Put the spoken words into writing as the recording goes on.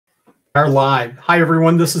Are live. Hi,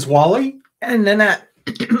 everyone. This is Wally and Nanette,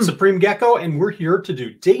 Supreme Gecko, and we're here to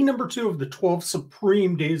do day number 2 of the 12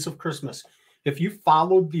 Supreme Days of Christmas. If you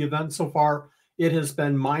followed the event so far, it has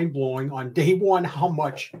been mind-blowing on day 1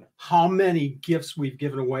 how many gifts we've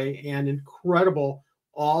given away, and incredible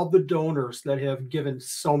all the donors that have given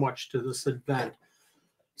so much to this event.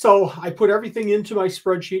 So I put everything into my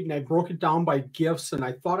spreadsheet and I broke it down by gifts, and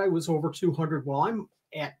I thought I was over 200. Well, I'm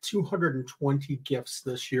at 220 gifts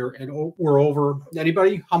this year, and we're over.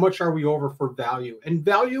 Anybody, how much are we over for value? And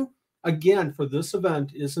value, again, for this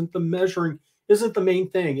event isn't the main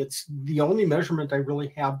thing. It's the only measurement I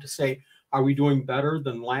really have to say, are we doing better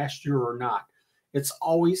than last year or not? It's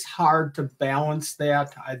always hard to balance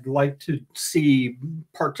that. I'd like to see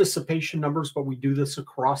participation numbers, but we do this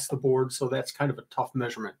across the board, so that's kind of a tough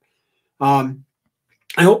measurement. I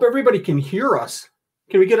hope everybody can hear us.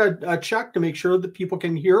 Can we get a check to make sure that people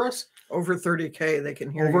can hear us? Over 30K, they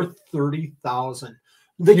can hear Over you. 30,000.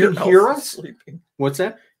 They can hear us? Sleeping. What's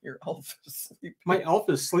that? Your elf is sleeping. My elf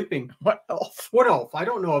is sleeping. What elf? What elf? I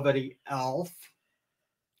don't know of any elf.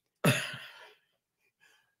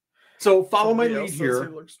 So follow my lead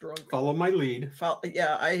here. Follow my lead.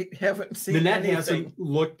 Yeah, I haven't seen Nanette anything. hasn't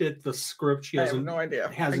looked at the script. She has no idea.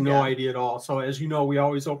 Has no idea at all. So as you know, we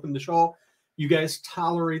always open the show. You guys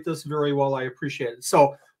tolerate this very well. I appreciate it.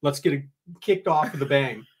 So let's get it kicked off with a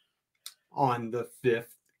bang. On the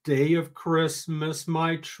 5th day of Christmas,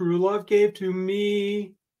 my true love gave to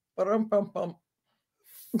me 5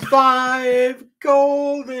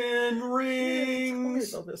 golden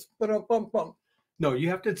rings. No, you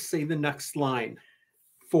have to say the next line.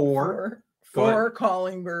 4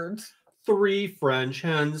 calling birds. 3 French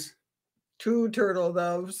hens. 2 turtle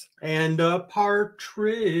doves. And a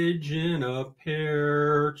partridge in a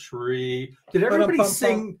pear tree. Did everybody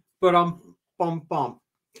sing bum bum?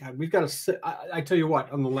 God, we've got to. I tell you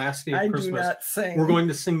what, on the last day of Christmas, do not sing. We're going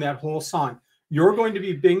to sing that whole song. You're going to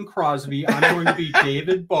be Bing Crosby. I'm going to be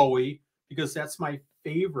David Bowie, because that's my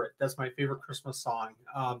favorite. That's my favorite Christmas song.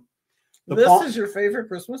 This is your favorite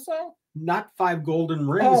Christmas song? Not 5 golden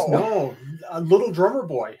rings. Oh. No, a Little Drummer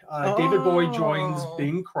Boy. David Bowie joins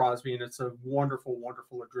Bing Crosby, and it's a wonderful,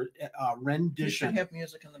 wonderful rendition. You should have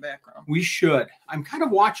music in the background. We should. I'm kind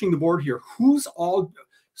of watching the board here. Who's all?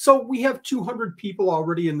 So we have 200 people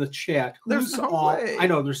already in the chat. There's no way. I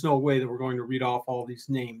know there's no way that we're going to read off all these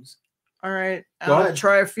names. All right, I'll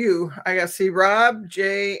try a few. I got to see Rob,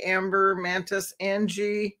 Jay, Amber, Mantis,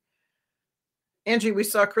 Angie. Angie, we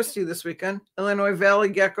saw Christy this weekend. Illinois Valley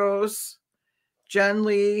Geckos, Jen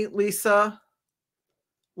Lee, Lisa,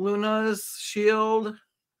 Luna's Shield,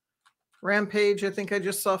 Rampage. I think I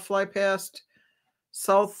just saw fly past.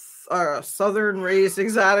 Southern Raised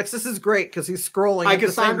Exotics. This is great because he's scrolling. Hi,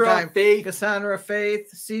 Cassandra, Faith. Cassandra, Faith,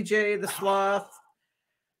 CJ, the Sloth,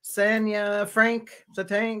 Sanya, Frank, the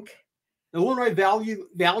Tank. Illinois Valley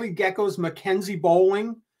Geckos, Mackenzie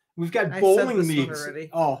Bowling. We've got bowling leagues.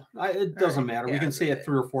 Oh, it doesn't matter. We can say it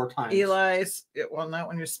 3 or 4 times. Eli's. Well, not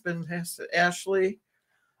when you spin past it. Ashley.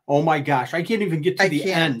 Oh my gosh, I can't even get to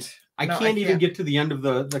the end. I can't even get to the end of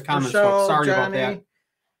the comments. Michelle, sorry about that.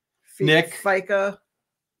 Nick. Fika.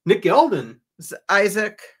 Nick Eldon.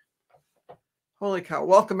 Isaac. Holy cow.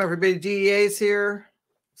 Welcome, everybody. DEA's here.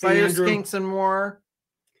 Fire Skinks and more.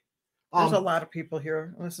 There's a lot of people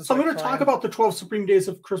here. So I'm going to talk about the 12 Supreme Days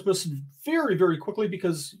of Christmas very, very quickly,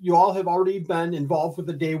 because you all have already been involved with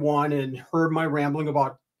the day 1 and heard my rambling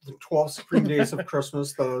about the 12 Supreme Days of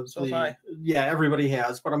Christmas. Yeah, everybody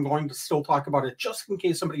has, but I'm going to still talk about it just in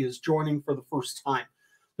case somebody is joining for the first time.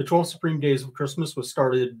 The 12 Supreme Days of Christmas was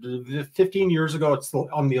started 15 years ago. It's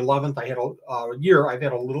on the 11th. I had a year. I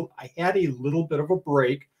had a little bit of a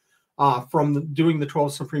break from doing the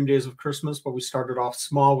 12 Supreme Days of Christmas, but we started off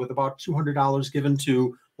small with about $200 given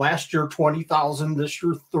to last year, 20,000, this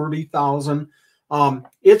year, 30,000.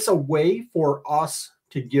 It's a way for us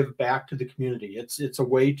to give back to the community. It's a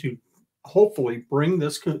way to hopefully bring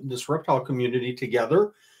this reptile community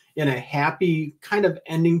together in a happy kind of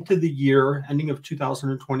ending to the year, ending of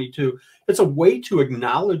 2022. It's a way to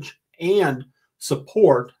acknowledge and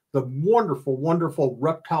support the wonderful, wonderful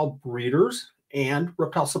reptile breeders and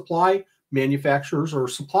reptile supply manufacturers or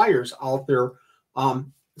suppliers out there.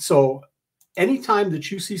 So anytime that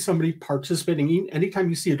you see somebody participating, anytime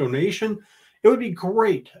you see a donation, it would be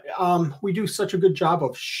great. We do such a good job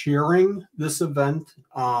of sharing this event,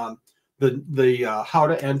 the how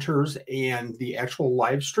to enters and the actual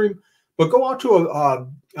live stream. But go out to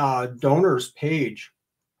a donors page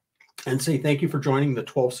and say thank you for joining the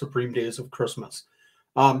 12 Supreme Days of Christmas.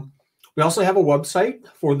 We also have a website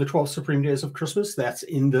for the 12 Supreme Days of Christmas. That's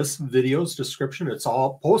in this video's description. It's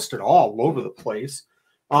all posted all over the place.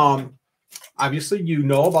 Obviously, you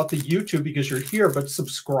know about the YouTube because you're here, but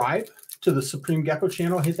subscribe to the Supreme Gecko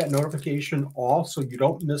channel. Hit that notification all so you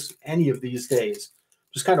don't miss any of these days.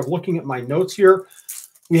 Just kind of looking at my notes here.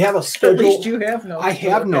 We have a schedule. At least you have notes. I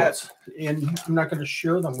have notes, and I'm not going to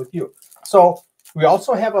share them with you. So we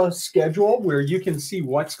also have a schedule where you can see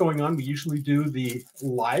what's going on. We usually do the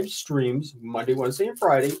live streams Monday, Wednesday, and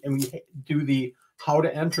Friday, and we do the how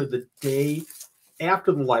to enter the day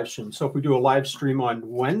after the live stream. So if we do a live stream on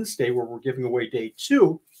Wednesday where we're giving away day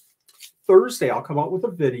 2, Thursday I'll come out with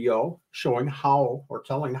a video showing how or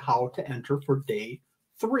telling how to enter for day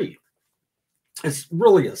 3. It's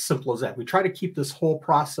really as simple as that. We try to keep this whole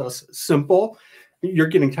process simple. You're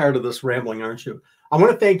getting tired of this rambling, aren't you? I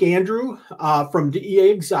want to thank Andrew from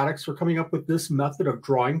DEA Exotics for coming up with this method of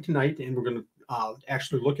drawing tonight, and we're going to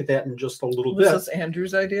actually look at that in just a little bit. This is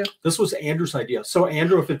Andrew's idea? This was Andrew's idea. So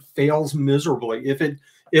Andrew, if it fails miserably,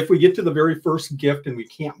 if we get to the very first gift and we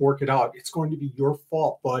can't work it out, it's going to be your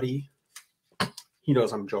fault, buddy. He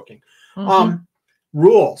knows I'm joking.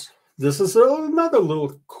 Rules. This is another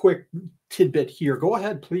little quick tidbit here. Go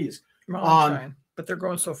ahead, please. But they're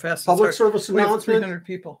going so fast. Public service announcement. 300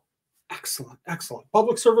 people. Excellent, excellent.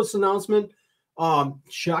 Public service announcement.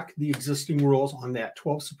 Check the existing rules on that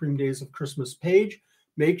 12 Supreme Days of Christmas page.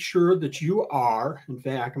 Make sure that you are, in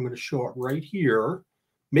fact, I'm going to show it right here.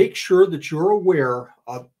 Make sure that you're aware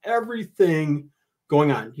of everything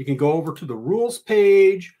going on. You can go over to the rules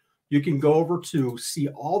page. You can go over to see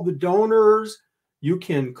all the donors. You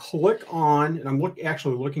can click on, and I'm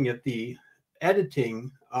actually looking at the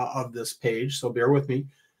editing of this page, so bear with me.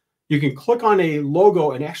 You can click on a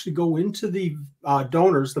logo and actually go into the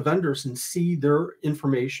donors, the vendors, and see their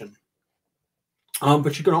information.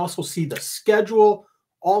 But you can also see the schedule,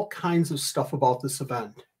 all kinds of stuff about this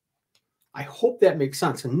event. I hope that makes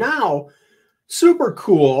sense. And now, super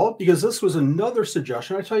cool, because this was another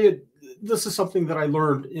suggestion. I tell you, this is something that I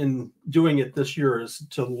learned in doing it this year, is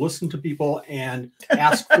to listen to people and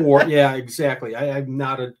ask for, yeah, exactly. I'm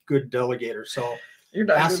not a good delegator, so you're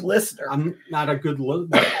not a good listener. I'm not a good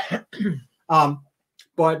listener.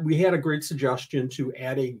 But we had a great suggestion to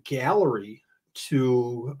add a gallery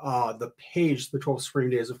to the page, the 12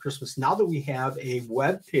 Spring Days of Christmas. Now that we have a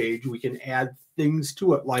web page, we can add things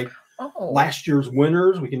to it, like last year's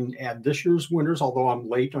winners. We can add this year's winners, although I'm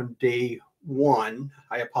late on day 1.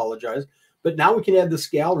 I apologize. But now we can add this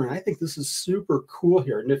gallery, and I think this is super cool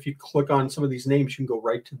here. And if you click on some of these names, you can go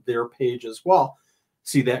right to their page as well.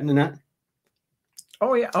 See that, Nanette?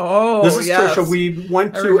 Oh, yeah. Oh, this is Trisha. We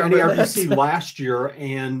went to NARBC last year,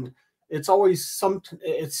 and it's always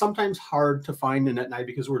it's sometimes hard to find Nanette and I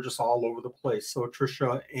because we're just all over the place. So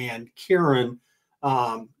Trisha and Karen,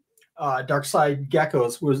 Darkside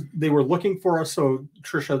Geckos, they were looking for us. So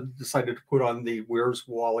Trisha decided to put on the "Where's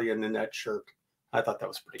Wally" and Nanette shirt. I thought that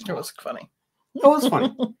was pretty cool. It was funny. It was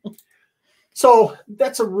funny. So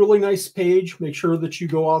that's a really nice page. Make sure that you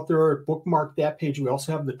go out there and bookmark that page. We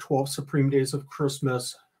also have the 12 Supreme Days of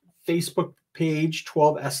Christmas Facebook page,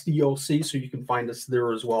 12 SDOC, so you can find us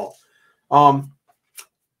there as well.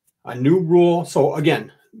 A new rule. So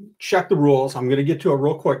again, check the rules. I'm going to get to it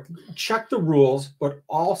real quick. Check the rules, but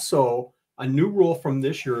also a new rule from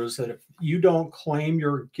this year is that if you don't claim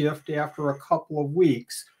your gift after a couple of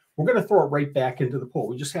weeks, we're going to throw it right back into the pool.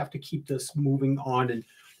 We just have to keep this moving on, and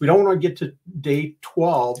we don't want to get to day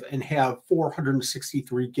 12 and have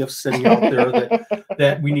 463 gifts sitting out there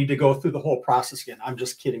that we need to go through the whole process again. I'm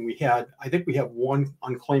just kidding. I think we have one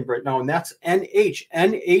unclaimed right now, and that's NH.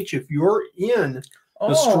 NH, if you're in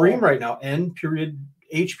the stream right now, N period,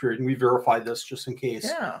 H period, and we verify this just in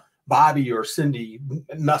case Bobby or Cindy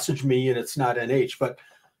message me and it's not NH. But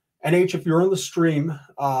NH, if you're in the stream,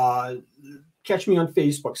 catch me on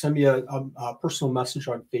Facebook. Send me a personal message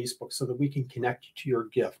on Facebook so that we can connect you to your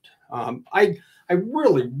gift. I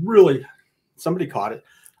really, somebody caught it.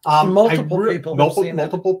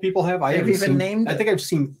 Multiple people have. I think I've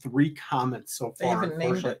seen 3 comments so far. They even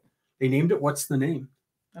named it. They named it. What's the name?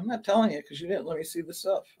 I'm not telling you because you didn't let me see the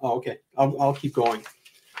stuff. Oh, okay. I'll keep going.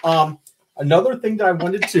 Another thing that I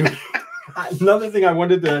wanted to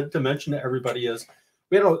mention to everybody is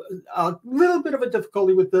we had a little bit of a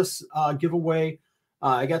difficulty with this giveaway.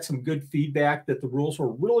 I got some good feedback that the rules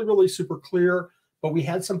were really, really super clear, but we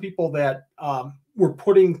had some people that were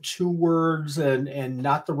putting 2 words and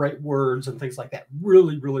not the right words and things like that.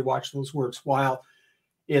 Really, really watch those words. While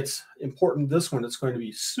it's important, this one, it's going to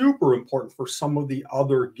be super important for some of the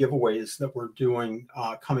other giveaways that we're doing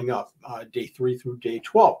coming up, day 3 through day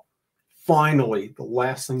 12. Finally, the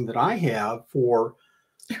last thing that I have for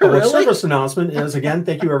the service announcement is, again,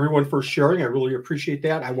 thank you everyone for sharing. I really appreciate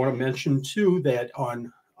that. I want to mention too that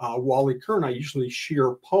on Wally Kern, I usually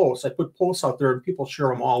share posts. I put posts out there and people share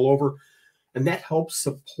them all over. And that helps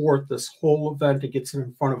support this whole event. It gets it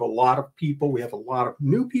in front of a lot of people. We have a lot of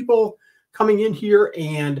new people coming in here,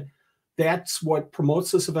 and that's what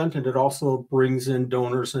promotes this event. And it also brings in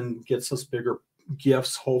donors and gets us bigger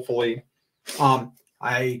gifts, hopefully.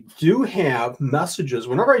 I do have messages.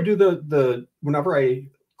 Whenever I do whenever I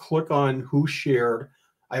click on who shared,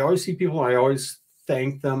 I always see people, I always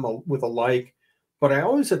thank them with a like. But I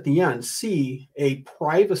always at the end see a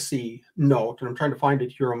privacy note, and I'm trying to find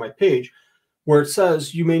it here on my page, where it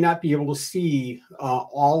says you may not be able to see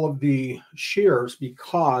all of the shares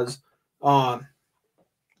because that's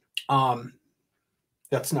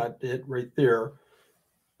not it right there.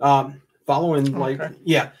 Following like,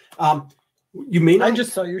 yeah. You may not. I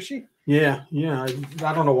just saw your sheet. Yeah.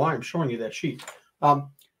 I don't know why I'm showing you that sheet.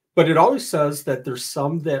 But it always says that there's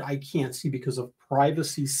some that I can't see because of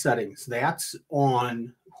privacy settings. That's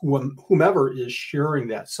on whomever is sharing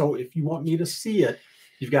that. So if you want me to see it,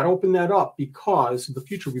 you've got to open that up, because in the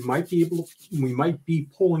future we might be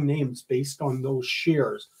pulling names based on those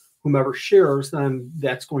shares. Whomever shares, then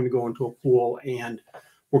that's going to go into a pool, and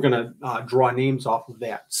we're going to draw names off of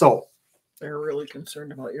that. So they're really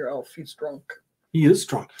concerned about your elf. He's drunk. He is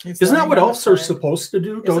drunk. Isn't that what elves are supposed to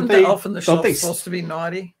do? Don't they? The elf in the shelf supposed to be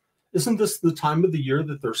naughty? Isn't this the time of the year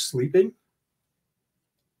that they're sleeping?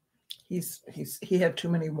 He had too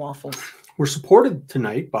many waffles. We're supported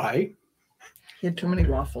tonight by. He had too many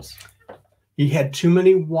waffles. He had too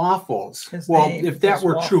many waffles. Well, if that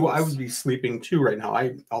were true, I would be sleeping too right now.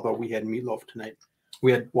 Although we had meatloaf tonight.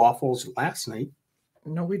 We had waffles last night.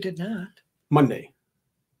 No, we did not. Monday.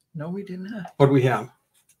 No, we did not. What did we have?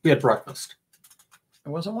 We had breakfast. It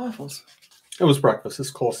wasn't waffles. It was breakfast. It's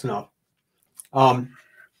close enough.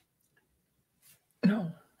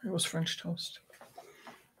 No, it was French toast.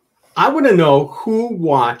 I want to know who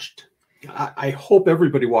watched. I hope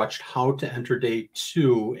everybody watched How to Enter Day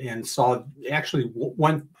 2 and actually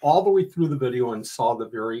went all the way through the video and saw the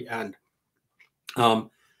very end.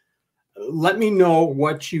 Let me know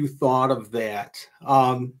what you thought of that.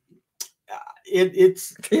 I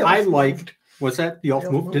liked. Was that the elf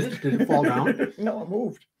moved? Did it fall down? No, it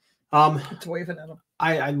moved. It's waving at him.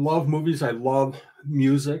 I love movies. I love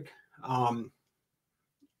music. I'm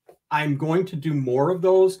going to do more of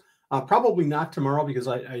those. Probably not tomorrow, because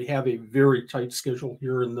I have a very tight schedule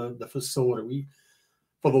here in the facility.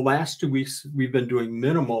 For the last 2 weeks, we've been doing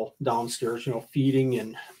minimal downstairs,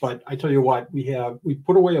 feeding. But I tell you what, we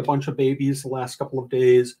put away a bunch of babies the last couple of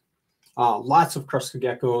days. Lots of crested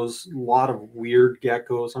geckos, a lot of weird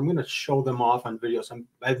geckos. I'm going to show them off on videos.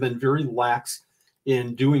 I've been very lax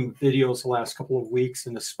in doing videos the last couple of weeks,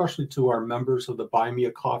 and especially to our members of the Buy Me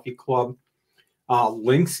a Coffee Club.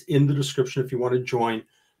 Links in the description if you want to join.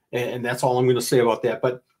 And that's all I'm going to say about that.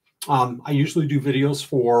 But I usually do videos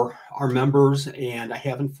for our members, and I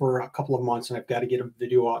haven't for a couple of months, and I've got to get a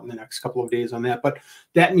video out in the next couple of days on that. But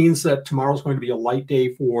that means that tomorrow's going to be a light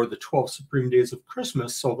day for the 12 Supreme Days of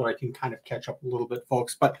Christmas, so that I can kind of catch up a little bit,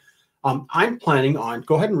 folks. But I'm planning on,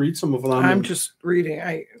 go ahead and read some of them. I'm just reading.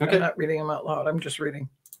 I'm not reading them out loud. I'm just reading.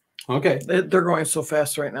 Okay. They're going so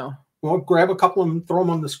fast right now. Well, grab a couple and throw them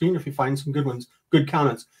on the screen if you find some good ones, good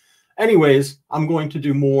comments. Anyways, I'm going to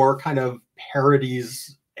do more kind of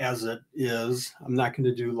parodies as it is. I'm not going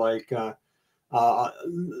to do like Weird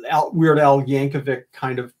Al Yankovic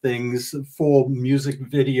kind of things, full music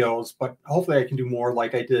videos, but hopefully I can do more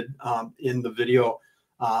like I did in the video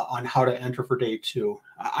on how to enter for day 2.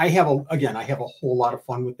 I have a whole lot of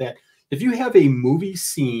fun with that. If you have a movie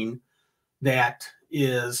scene that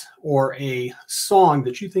is, or a song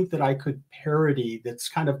that you think that I could parody that's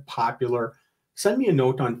kind of popular, send me a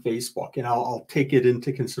note on Facebook and I'll take it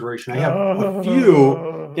into consideration. I have a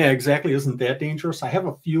few. Yeah, exactly. Isn't that dangerous? I have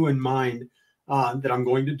a few in mind that I'm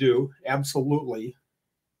going to do. Absolutely.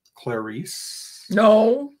 Clarice.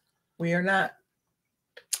 No, we are not.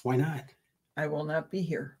 Why not? I will not be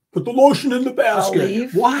here. Put the lotion in the basket. I'll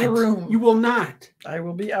leave what? The room. You will not. I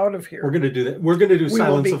will be out of here. We're going to do that. We're going to do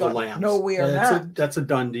Silence of the Lambs. No, we are not. That's a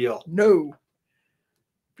done deal. No.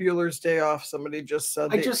 Bueller's Day Off. Somebody just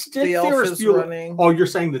said I just did the elf Ferris is Bueller. Running. Oh, you're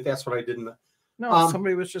saying that's what I did in the. No,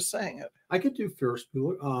 somebody was just saying it. I could do Ferris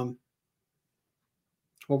Bueller.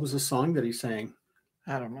 What was the song that he sang?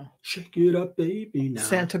 I don't know. Shake it up, baby. Now.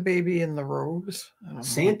 Santa Baby in the Robes.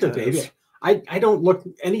 Santa Baby. I don't look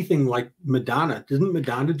anything like Madonna. Didn't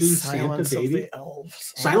Madonna do Silence Santa Baby? Of the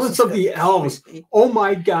Elves. Silence of the Elves. Oh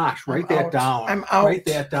my gosh! Write that down. I'm out. Write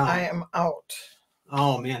that down. I am out.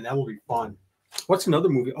 Oh man, that will be fun. What's another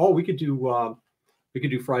movie? Oh, we could do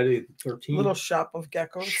Friday the 13th. Little Shop of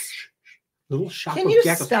Geckos. Little shop Can of you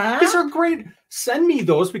geckos. stop? These are great. Send me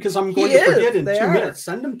those because I'm going to forget in 2 minutes.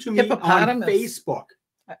 Send them to me on Facebook.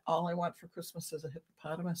 All I want for Christmas is a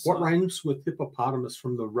hippopotamus. What rhymes with hippopotamus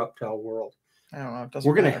from the reptile world? I don't know. It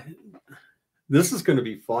doesn't matter. This is going to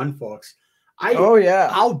be fun, folks.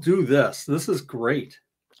 I'll do this. This is great.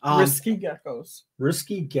 Risky geckos.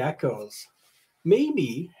 Risky geckos.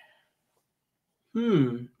 Maybe.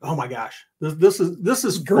 Oh my gosh. This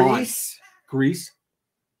is Grease. Fun. Grease.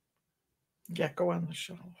 Gecko on the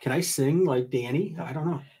shelf. Can I sing like Danny? I don't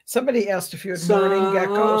know. Somebody asked if you had morning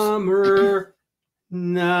geckos.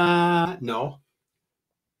 Nah. No.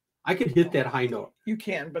 I could hit that high note. You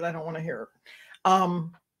can, but I don't want to hear it.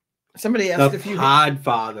 Somebody asked if you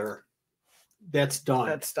Podfather. That's done.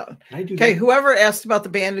 That's done. Can I do okay, that? Whoever asked about the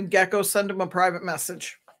banded gecko, send them a private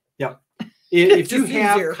message. Yep. If you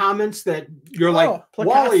have comments that you're like,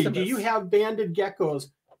 Wally, do you have banded geckos?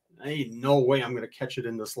 Ain't no way I'm going to catch it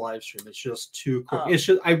in this live stream. It's just too quick. It's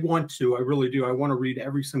just, I want to. I really do. I want to read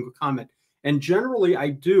every single comment. And generally, I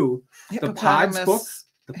do. The Pods book.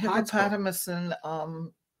 The Hippopotamus and,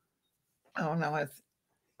 oh no,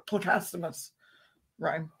 Placostomus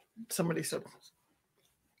rhyme. Somebody said.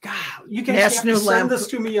 God, you guys have to send this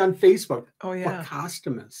to me on Facebook. Oh, yeah.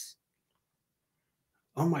 Placostomus.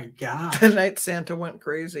 Oh, my God. The Night Santa Went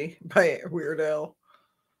Crazy by Weird Al.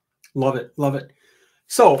 Love it. Love it.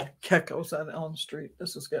 So, Geckos on Elm Street.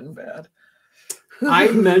 This is getting bad. I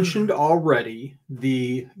mentioned already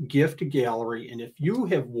the gift gallery. And if you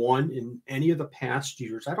have won in any of the past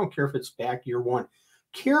years, I don't care if it's back year one.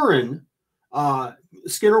 Karen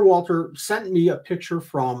Skinner Walter sent me a picture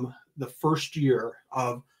from the first year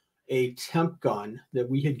of a temp gun that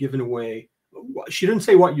we had given away. She didn't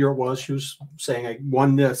say what year it was. She was saying I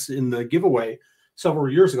won this in the giveaway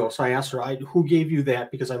several years ago. So I asked her, who gave you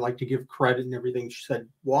that? Because I like to give credit and everything. She said,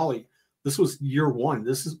 Wally, this was year one.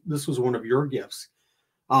 This was one of your gifts.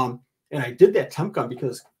 And I did that temp gun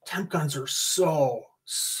because temp guns are so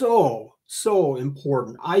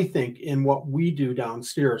important, I think, in what we do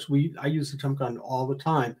downstairs. I use the temp gun all the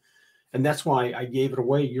time. And that's why I gave it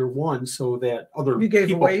away year one so that other people... You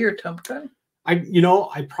gave away your temp gun?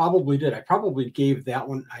 I probably did. I probably gave that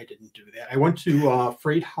one. I didn't do that. I went to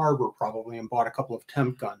Freight Harbor probably and bought a couple of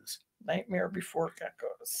temp guns. Nightmare Before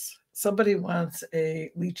Geckos. Somebody wants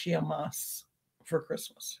a Lichiamas for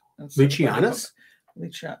Christmas. Lichianas?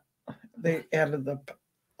 They added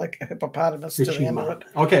like a hippopotamus to the end of it.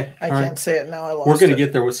 Okay. I can't say it now. I lost We're going to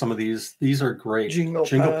get there with some of these. These are great. Jingle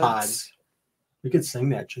Pods. We could sing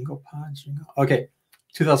that. Jingle Pods. Okay.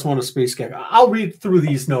 2001 A Space Gecko. I'll read through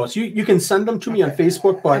these notes. You can send them to me on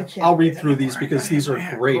Facebook, but I'll read through these because these are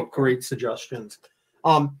great suggestions.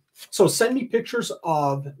 So send me pictures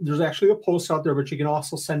of, there's actually a post out there, but you can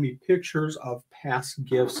also send me pictures of past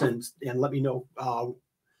gifts and let me know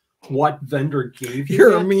what vendor gave you.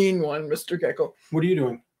 You're a mean one, Mr. Gecko. What are you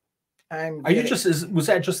doing? Was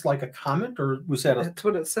that just like a comment or was that That's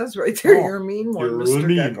what it says right there. You're a mean one,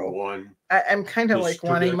 Mr. Gecko. One. I'm kind of like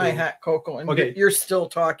wanting my hot cocoa, and you're still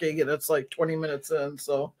talking, and it's like 20 minutes in,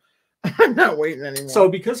 so I'm not waiting anymore. So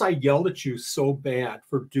because I yelled at you so bad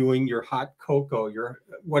for doing your hot cocoa,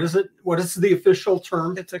 what is it? What is the official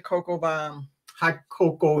term? It's a cocoa bomb. Hot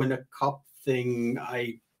cocoa in a cup thing.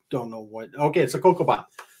 I don't know what. Okay, it's a cocoa bomb.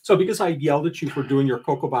 So because I yelled at you for doing your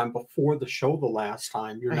cocoa bomb before the show the last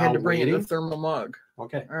time, I had to bring in a thermal mug.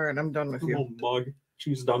 Okay. All right, I'm done with you. Mug.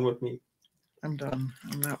 She's done with me. I'm done.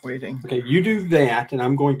 I'm not waiting. Okay, you do that, and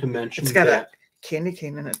I'm going to mention it's got a candy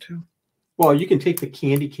cane in it too. Well, you can take the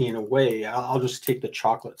candy cane away. I'll just take the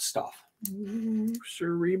chocolate stuff.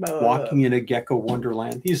 Shariba. Walking in a Gecko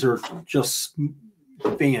Wonderland. These are just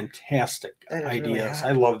fantastic ideas. Really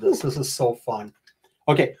I love this. This is so fun.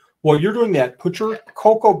 Okay. While you're doing that, put your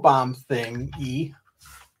cocoa bomb thing,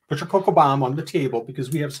 Put your cocoa bomb on the table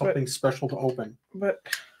because we have something special to open. But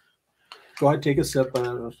go ahead, take a sip.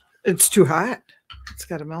 It's too hot. It's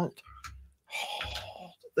got to melt.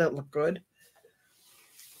 Oh, that look good.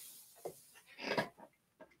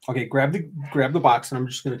 Okay, grab the box, and I'm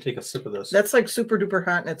just going to take a sip of this. That's like super duper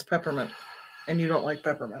hot, and it's peppermint, and you don't like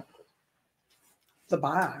peppermint. The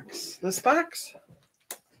box. This box.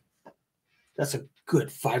 That's a good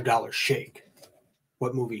 $5 shake.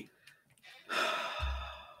 What movie?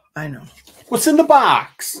 I know. What's in the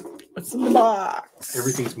box? What's in the box?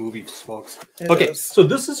 Everything's movies, folks. Okay, so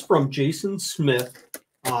this is from Jason Smith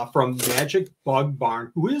from Magic Bug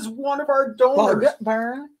Barn, who is one of our donors. Bug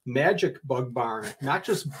Barn? Magic Bug Barn, not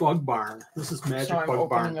just Bug Barn. This is Magic Bug Barn. So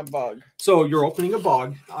I'm opening a bug. So you're opening a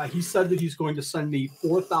bug. He said that he's going to send me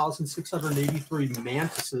 4,683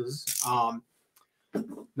 mantises.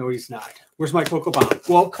 No, he's not. Where's my cocoa bomb?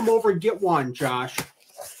 Well, come over and get one, Josh.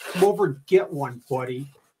 come over and get one, buddy.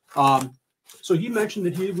 So he mentioned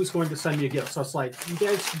that he was going to send me a gift. So it's like, you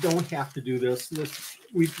guys don't have to do this.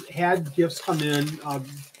 We've had gifts come in.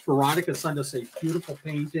 Veronica sent us a beautiful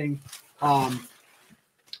painting.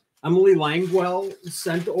 Emily Langwell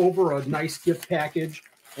sent over a nice gift package,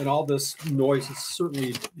 and all this noise is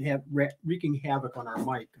certainly wreaking havoc on our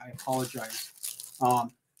mic. I apologize.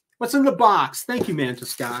 What's in the box? Thank you,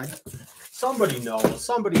 Mantis God. Somebody knows.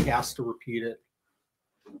 Somebody has to repeat it.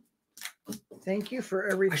 Thank you for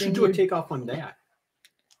everything. I should do a takeoff on that.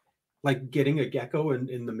 Like getting a gecko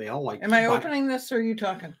in the mail. Like, am I opening this or are you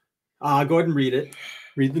talking? Go ahead and read it.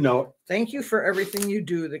 Read the note. Thank you for everything you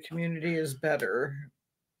do. The community is better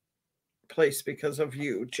place because of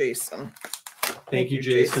you, Jason. Thank you,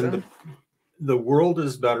 Jason. The world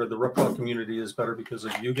is better. The reptile community is better because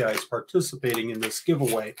of you guys participating in this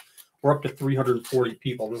giveaway. We're up to 340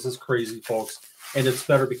 people. This is crazy, folks. And it's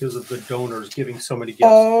better because of the donors giving so many gifts.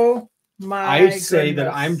 Oh, my say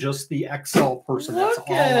that I'm just the Excel person. That's all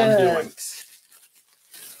I'm doing.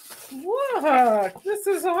 Look, this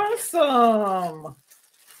is awesome.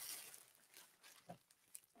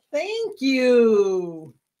 Thank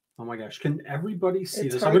you. Oh my gosh, can everybody see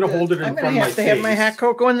this? I'm going to hold it in front of my face. I'm going to have my hot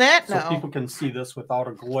cocoa in that now. So people can see this without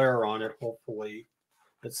a glare on it, hopefully.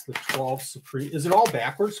 It's the 12 Supreme. Is it all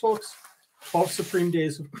backwards, folks? 12 Supreme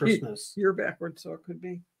Days of Christmas. You're backwards, so it could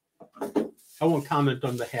be. I won't comment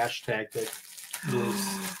on the hashtag that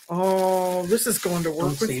is. Oh, this is going to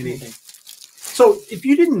work. Don't say anything. So if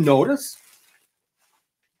you didn't notice,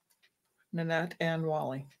 Nanette and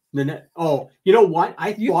Wally. Nanette. Oh, you know what?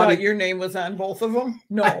 You thought your name was on both of them?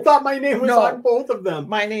 No. I thought my name was on both of them.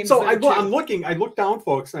 My name. So I'm looking. I look down,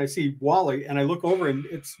 folks, and I see Wally, and I look over, and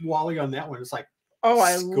it's Wally on that one. It's like, oh,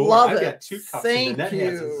 I love it. I got 2 cups. Thank and you.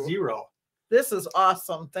 Has a 0. This is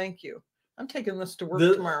awesome. Thank you. I'm taking this to work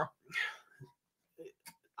tomorrow.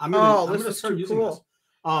 I'm gonna start using this.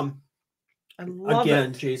 I love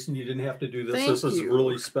it. Jason, you didn't have to do this. This is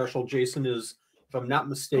really special. Jason is, if I'm not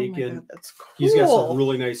mistaken, God, that's cool. He's got some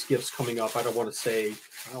really nice gifts coming up. I don't want to say,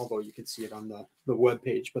 although you can see it on the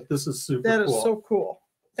webpage, but this is super cool. That is so cool.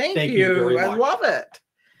 Thank you very much. I love it.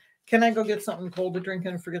 Can I go get something cold to drink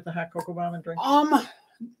and forget the hot cocoa bomb and drink?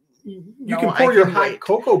 You can pour your hot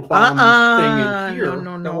cocoa bomb thing in here.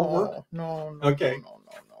 No. Okay. No.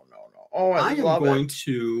 Oh, I love I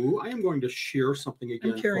am going to share something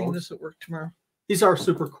again. I'm carrying this at work tomorrow. These are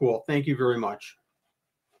super cool. Thank you very much.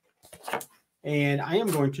 And I am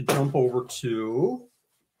going to jump over to,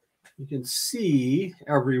 you can see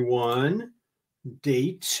everyone,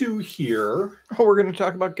 day 2 here. Oh, we're going to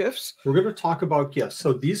talk about gifts? We're going to talk about gifts.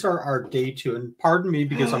 So these are our day 2. And pardon me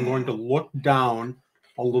because I'm going to look down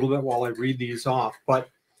a little bit while I read these off. But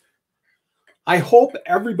I hope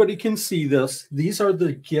everybody can see this. These are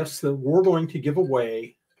the gifts that we're going to give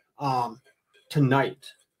away tonight.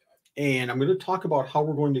 And I'm going to talk about how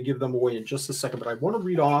we're going to give them away in just a second. But I want to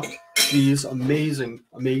read off these amazing,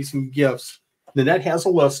 amazing gifts. Nanette has a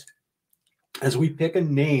list. As we pick a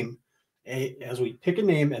name,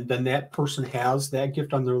 and then that person has that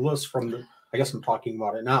gift on their list from the, I guess I'm talking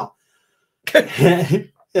about it now.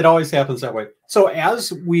 It always happens that way. So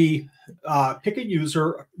as we pick a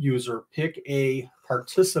user, pick a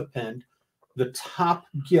participant, the top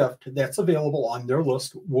gift that's available on their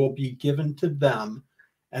list will be given to them,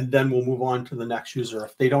 and then we'll move on to the next user.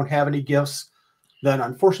 If they don't have any gifts, then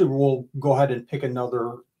unfortunately we'll go ahead and pick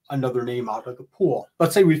another name out of the pool.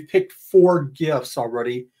 Let's say we've picked 4 gifts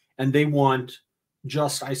already, and they want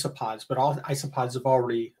just isopods, but all isopods have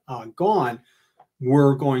already gone.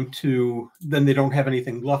 We're going to, then they don't have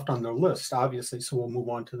anything left on their list, obviously, so we'll move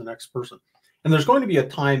on to the next person. And there's going to be a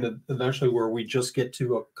time eventually where we just get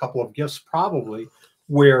to a couple of gifts, probably,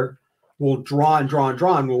 where we'll draw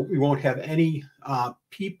and we won't have any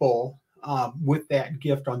people with that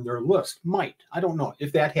gift on their list. I don't know.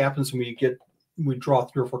 If that happens and we draw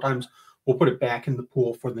 3 or 4 times, we'll put it back in the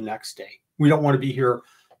pool for the next day. We don't want to be here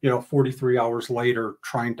 43 hours later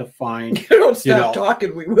trying to find. You don't stop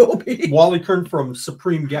talking, we will be. Wally Kern from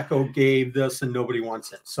Supreme Gecko gave this and nobody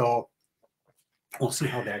wants it. So we'll see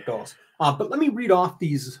how that goes. But let me read off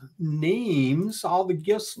these names, all the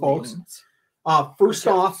gifts, folks. First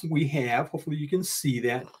off, we have, hopefully you can see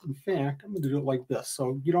that. In fact, I'm going to do it like this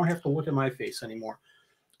so you don't have to look at my face anymore.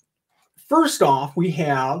 First off, we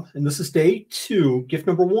have, and this is day 2, gift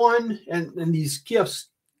number 1, and these gifts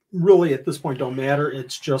really at this point don't matter.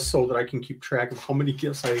 It's just so that I can keep track of how many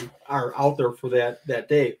gifts are out there for that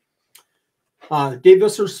day. Dave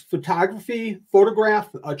Visser's photograph,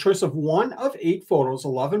 a choice of 1 of 8 photos,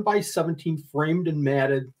 11 by 17, framed and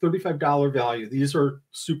matted, $35 value. These are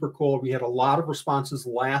super cool. We had a lot of responses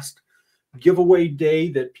last giveaway day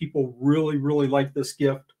that people really, really like this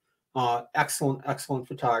gift. Excellent, excellent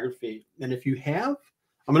photography. And if you have,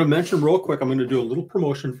 I'm going to mention real quick, I'm going to do a little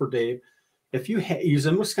promotion for Dave. If you he's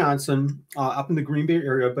in Wisconsin, up in the Green Bay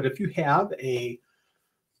area, but if you have a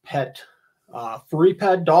pet, furry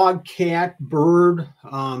pet, dog, cat, bird,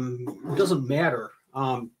 it doesn't matter.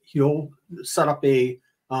 He'll set up a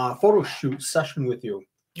photo shoot session with you.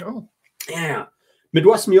 Oh, yeah.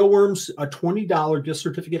 Midwest Mealworms, a $20 gift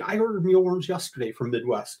certificate. I ordered Mealworms yesterday from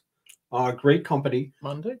Midwest. Great company.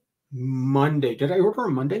 Monday. Did I order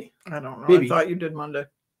on Monday? I don't know. Maybe. I thought you did Monday.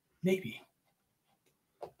 Maybe.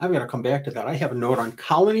 I've got to come back to that. I have a note on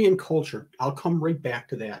colony and culture. I'll come right back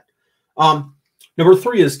to that. Number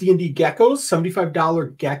 3 is D&D Geckos,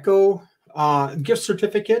 $75 Gecko gift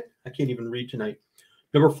certificate. I can't even read tonight.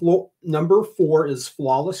 Number 4 is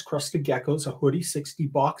Flawless Crested Geckos, a hoodie,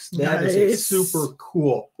 $60. That is a super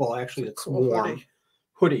cool. Well, actually, it's cool warm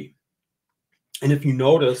hoodie. And if you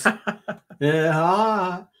notice,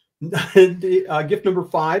 gift number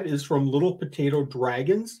 5 is from Little Potato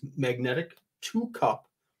Dragons, magnetic 2-cup,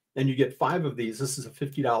 and you get 5 of these. This is a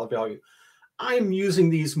 $50 value. I'm using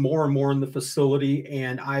these more and more in the facility,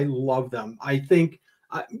 and I love them. I think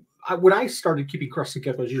when I started keeping crested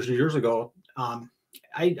geckos years ago,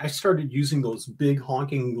 I started using those big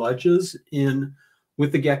honking ledges in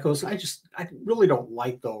with the geckos. I really don't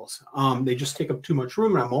like those. They just take up too much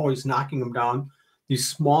room, and I'm always knocking them down. These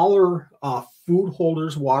smaller food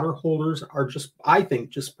holders, water holders are just, I think,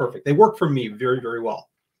 just perfect. They work for me very, very well.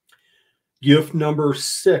 Gift number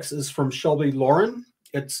 6 is from Shelby, Laurene.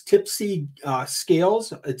 It's Tipsy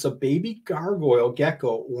scales. It's a baby gargoyle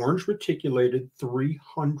gecko, orange reticulated,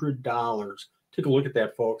 $300. Take a look at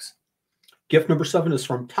that, folks. Gift number 7 is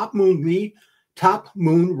from Top Moon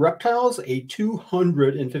Reptiles, a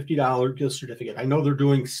 $250 gift certificate. I know they're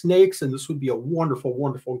doing snakes, and this would be a wonderful,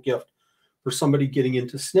 wonderful gift for somebody getting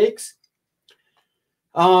into snakes.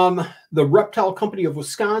 The Reptile Company of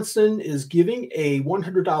Wisconsin is giving a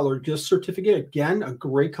 $100 gift certificate. Again, a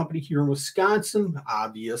great company here in Wisconsin,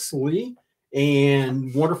 obviously,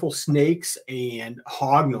 and wonderful snakes and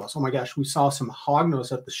hognose. Oh my gosh, we saw some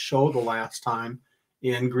hognose at the show the last time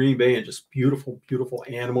in Green Bay, and just beautiful, beautiful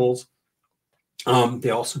animals. They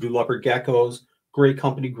also do leopard geckos. Great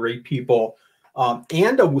company, great people.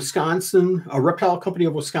 And a Reptile Company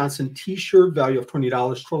of Wisconsin t-shirt, value of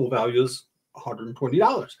 $20. Total value is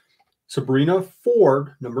 $120. Sabrina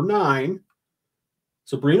Ford, number 9.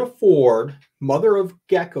 Sabrina Ford, mother of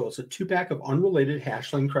geckos, a 2-pack of unrelated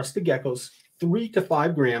hatchling crested geckos, 3 to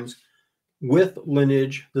 5 grams with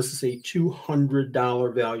lineage. This is a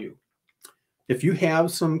 $200 value. If you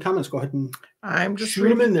have some comments, go ahead and shoot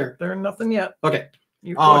them in there. There's nothing yet. Okay.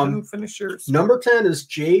 You go ahead and finish yours. Number 10 is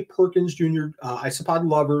J. Perkins Jr. Isopod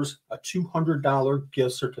Lovers, a $200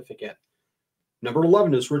 gift certificate. Number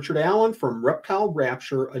 11 is Richard Allen from Reptile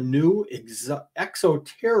Rapture, a new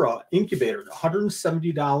Exoterra incubator,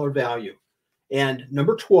 $170 value. And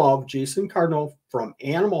number 12, Jason Cardinal from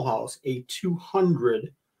Animal House, a $200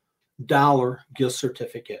 gift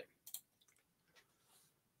certificate.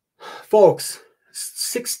 Folks,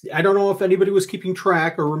 I don't know if anybody was keeping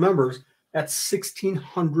track or remembers, that's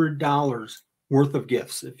 $1,600 worth of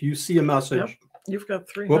gifts. If you see a message. Yep. You've got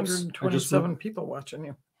 327 people watching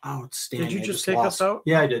you. Outstanding. Did you just take us out?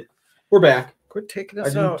 Yeah, I did. We're back. Quit taking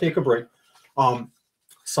us out. Take a break.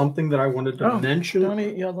 Something that I wanted to mention. Don't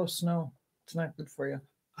eat yellow snow. It's not good for you.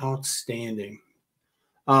 Outstanding.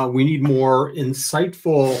 We need more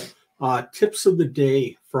insightful tips of the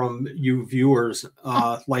day from you viewers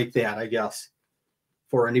like that, I guess,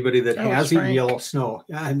 for anybody that has eaten yellow snow.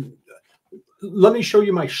 And let me show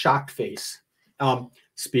you my shocked face.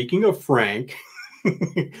 Speaking of Frank,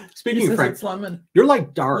 speaking of Frank, it's lemon. You're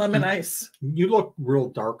like dark. Lemon ice. You look real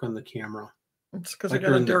dark on the camera. It's because I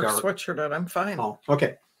got a dark sweatshirt on. I'm fine. Oh,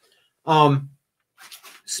 okay.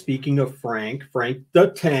 Speaking of Frank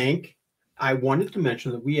the Tank, I wanted to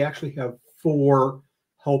mention that we actually have 4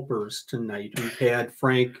 helpers tonight. We've had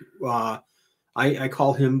Frank. I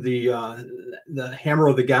call him the hammer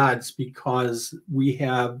of the gods, because we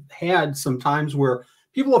have had some times where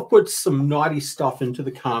people have put some naughty stuff into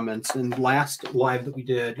the comments. And last live that we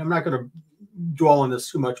did, I'm not going to dwell on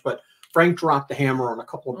this too much, but Frank dropped the hammer on a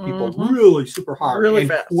couple of people really super hard, really and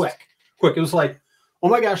fast. Quick. It was like, oh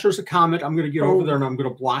my gosh, there's a comment. I'm going to get over there and I'm going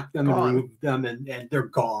to block them and remove them, and they're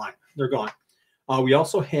gone. They're gone. We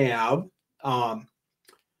also have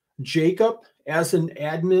Jacob as an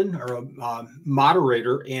admin or a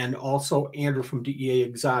moderator, and also Andrew from DEA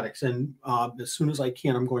Exotics. And as soon as I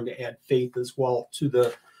can, I'm going to add Faith as well to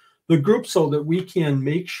the group, so that we can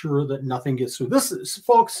make sure that nothing gets through. This is,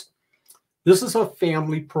 folks, This is a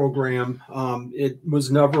family program. It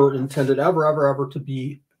was never intended ever to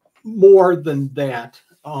be more than that.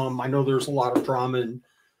 I know there's a lot of drama, and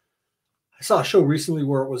I saw a show recently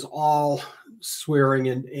where it was all swearing,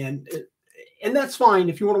 and that's fine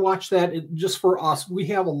if you want to watch that. Just for us, we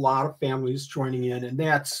have a lot of families joining in, and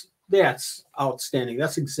that's outstanding.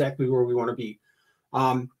 That's exactly where we want to be.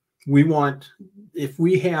 We want, if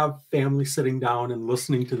we have families sitting down and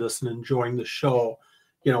listening to this and enjoying the show,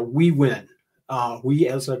 you know, we win. We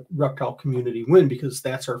as a reptile community win, because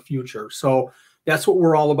that's our future. So that's what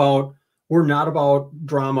we're all about. We're not about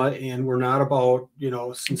drama, and we're not about, you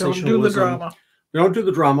know, sensationalism. Don't do the drama. We don't do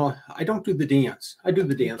the drama. I don't do the dance. I do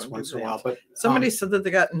the dance once in a while. But somebody said that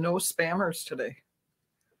they got no spammers today.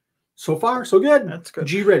 So far, so good. That's good.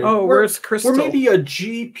 G rated. Oh, where's Crystal? We're maybe a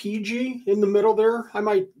GPG in the middle there. I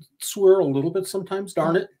might swear a little bit sometimes.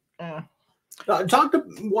 Darn it.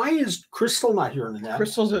 Why is Crystal not here in that?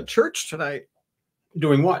 Crystal's at church tonight.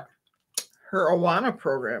 Doing what? Her Awana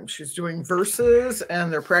program. She's doing verses,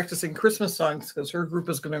 and they're practicing Christmas songs because her group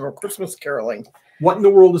is going to go Christmas caroling. What in the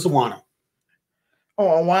world is Awana?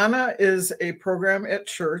 Oh, Awana is a program at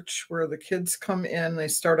church where the kids come in. They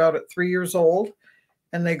start out at 3 years old,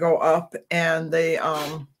 and they go up, and they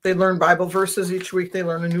learn Bible verses each week. They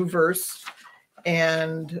learn a new verse,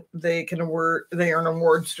 and they earn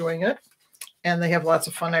awards doing it. And they have lots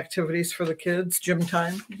of fun activities for the kids. Gym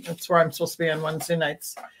time. That's where I'm supposed to be on Wednesday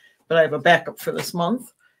nights. But I have a backup for this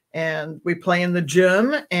month. And we play in the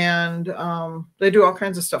gym, and they do all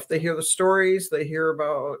kinds of stuff. They hear the stories. They hear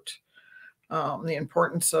about the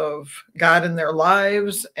importance of God in their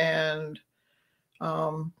lives. And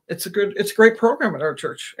it's a great program at our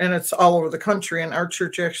church. And it's all over the country. And our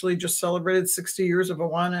church actually just celebrated 60 years of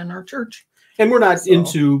Awana in our church. And we're not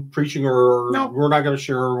into preaching, or no, we're not going to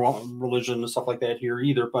share religion and stuff like that here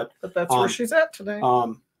either. But that's where she's at today.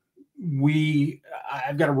 I've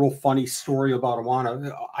got a real funny story about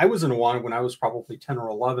Awana. I was in Awana when I was probably 10 or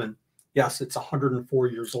 11. Yes, it's 104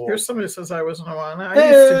 years old. Here's somebody who says I was in Awana. I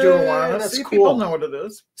used to do Awana. That's See, cool. People know what it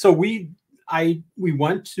is. So we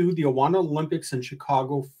went to the Awana Olympics in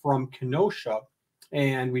Chicago from Kenosha,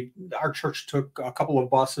 and our church took a couple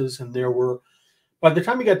of buses, and there were, by the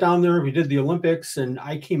time we got down there, we did the Olympics, and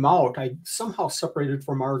I came out. I somehow separated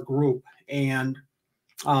from our group, and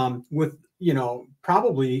with, you know,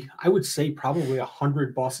 I would say probably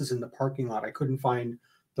 100 buses in the parking lot. I couldn't find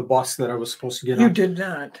the bus that I was supposed to get on. You did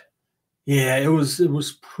not. Yeah, it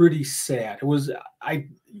was pretty sad. It was if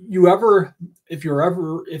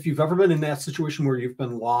you've ever been in that situation where you've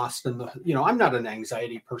been lost, and I'm not an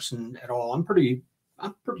anxiety person at all. I'm pretty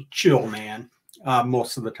chill, man.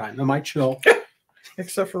 Most of the time. Am I chill?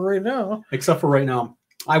 Except for right now. Except for right now.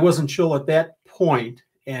 I wasn't chill at that point,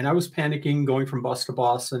 and I was panicking going from bus to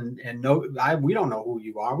bus, and we don't know who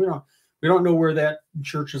you are. We don't know where that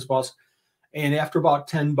church is bus. And after about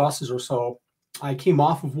 10 buses or so, I came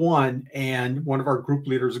off of one, and one of our group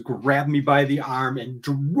leaders grabbed me by the arm and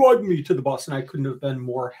dragged me to the bus, and I couldn't have been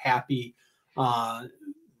more happy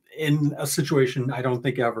in a situation, I don't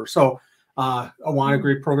think, ever. So Awana,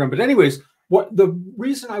 great program. But anyways, the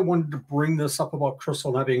reason I wanted to bring this up about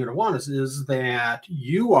Crystal not being in Awanas is that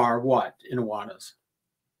you are what in Awanas?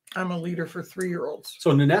 I'm a leader for 3-year-olds.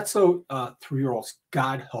 So Nanette's 3-year-olds.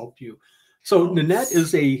 God help you. So Nanette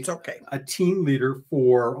is a team leader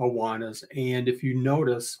for Awanas. And if you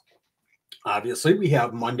notice, obviously we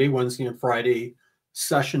have Monday, Wednesday, and Friday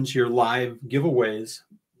sessions here, live giveaways.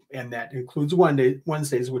 And that includes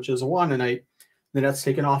Wednesdays, which is Awana night. Nanette's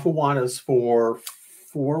taken off Awanas for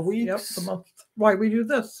 4 weeks. Yep, the month. Why we do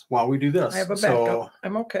this. While we do this. I have a backup. So,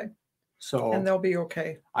 I'm okay. And they'll be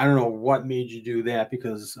okay. I don't know what made you do that,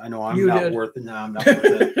 because I know I'm not worth it. No, I'm not worth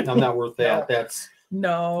it. I'm not worth that. It's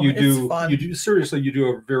fun. You do seriously, you do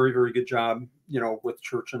a very, very good job, with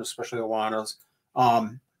church, and especially Awanas.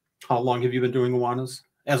 How long have you been doing Awanas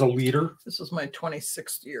as a leader? This is my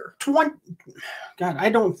 26th year. God, I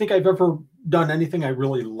don't think I've ever done anything I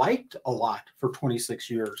really liked a lot for 26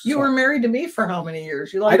 years. You were married to me for how many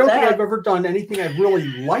years? I don't think I've ever done anything I really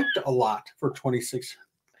liked a lot for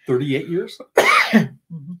 38 years.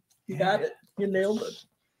 You got it. You nailed it.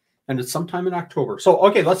 And it's sometime in October. So,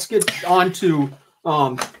 okay, let's get on to,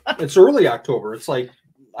 it's early October. It's like,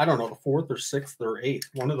 I don't know, the 4th or 6th or 8th.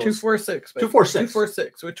 One of those. 246. 246.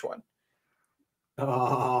 246. Which one?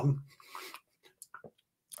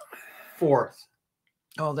 4th.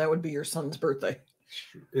 Oh, that would be your son's birthday.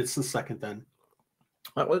 It's the 2nd then.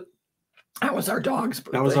 That was our dog's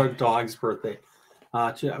birthday. That was our dog's birthday.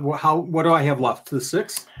 What do I have left? The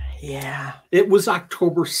 6th? Yeah. It was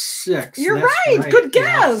October 6th. You're right. Good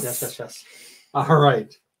guess. Yes. All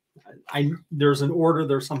right. there's an order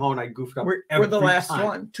there somehow, and I goofed up. We're the last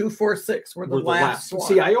one. 2, 4, 6. We're the last one.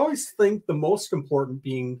 See, I always think the most important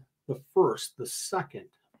being the first, the second,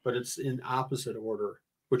 but it's in opposite order,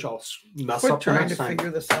 which I'll mess up trying to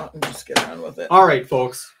figure this out and just get on with it. All right,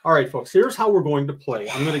 folks. Here's how we're going to play.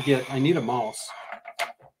 I need a mouse.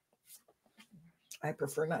 I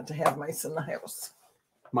prefer not to have mice in the house.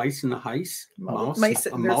 Mice in the house? Mouse? Mice.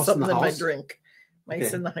 There's something in my drink.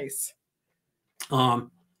 Mice in the house.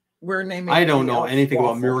 We're naming. I don't know anything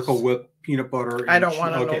about Miracle Whip peanut butter. I don't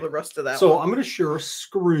want to know the rest of that. So I'm going to share a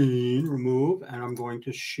screen, remove, and I'm going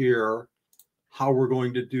to share how we're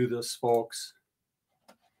going to do this, folks.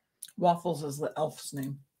 Waffles is the elf's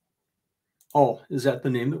name. Oh, is that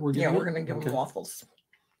the name that we're giving? Yeah, we're going to give him Waffles.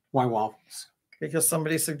 Why Waffles? Because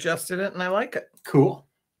somebody suggested it and I like it. Cool.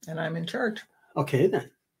 And I'm in charge. Okay, then.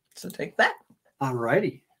 So take that. All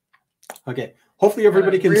righty. Okay. Hopefully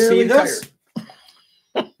everybody can see this.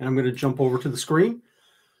 And I'm going to jump over to the screen.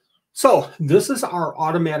 So this is our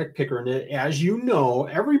automatic picker. And as you know,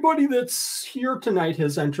 everybody that's here tonight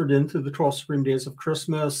has entered into the 12 Supreme Days of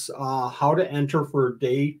Christmas, how to enter for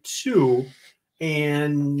day 2.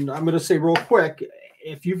 And I'm going to say real quick,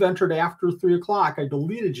 if you've entered after 3 o'clock, I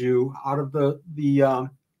deleted you out of the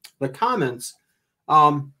comments.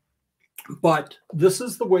 But this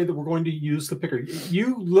is the way that we're going to use the picker.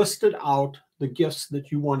 You listed out the gifts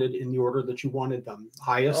that you wanted in the order that you wanted them,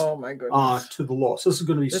 highest to the lowest. This is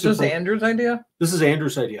going to be This is Andrew's idea? This is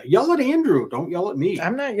Andrew's idea. Yell at Andrew. Don't yell at me.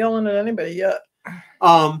 I'm not yelling at anybody yet.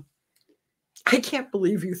 I can't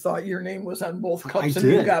believe you thought your name was on both cups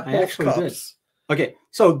and you got both cups. Okay,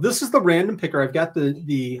 so this is the random picker. I've got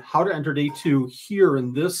the how to enter day 2 here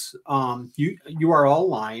in this URL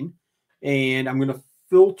line, and I'm going to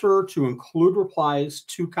filter to include replies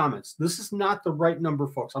to comments. This is not the right number,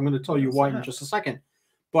 folks. I'm going to tell you why in just a second.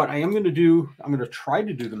 But I'm going to try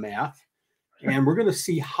to do the math, and we're going to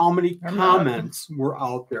see how many comments were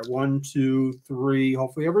out there. 1, 2, 3.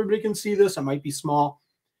 Hopefully everybody can see this. It might be small.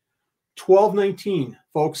 1219,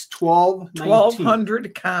 folks.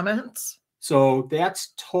 1,200 comments. So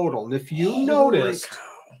that's total. And if you noticed,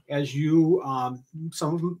 as you,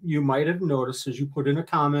 some of you might have noticed, as you put in a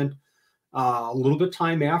comment a little bit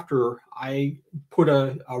time after I put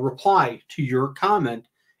a reply to your comment,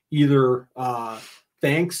 either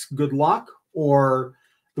thanks, good luck, or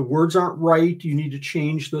the words aren't right, you need to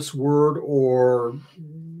change this word, or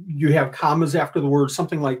you have commas after the word,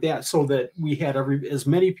 something like that, so that we had as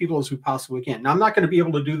many people as we possibly can. Now, I'm not going to be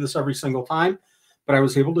able to do this every single time, but I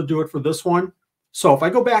was able to do it for this one. So if I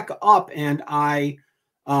go back up and I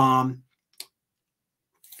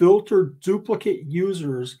filter duplicate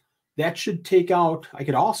users, that should take out, I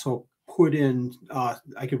could also put in,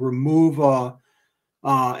 I could remove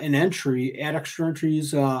an entry, add extra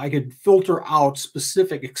entries. I could filter out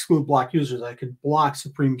specific, exclude block users. I could block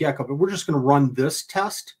Supreme Gecko, but we're just going to run this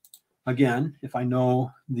test. Again, if I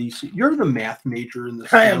know these, you're the math major in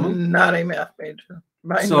this. I am not a math major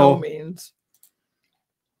by no means.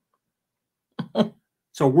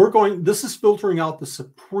 So we're going, this is filtering out the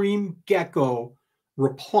Supreme Gecko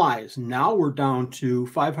replies. Now we're down to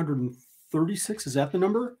 536. Is that the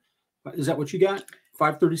number? Is that what you got?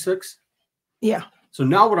 536? Yeah. So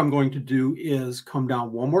now what I'm going to do is come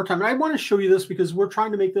down one more time. And I want to show you this because we're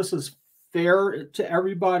trying to make this as fair to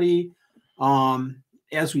everybody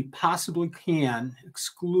as we possibly can.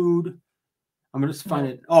 Exclude. I'm going to find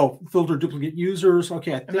it. Oh, filter duplicate users.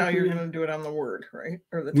 Okay. I think now you're going to do it on the word, right?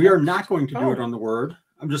 Or the we are not going to do it on the word.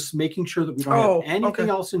 I'm just making sure that we don't have anything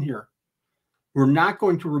else in here. We're not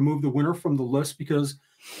going to remove the winner from the list because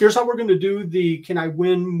here's how we're going to do the can I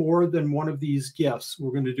win more than one of these gifts?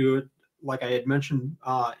 We're going to do it like I had mentioned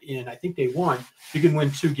in, I think, day 1. You can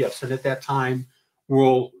win 2 gifts. And at that time,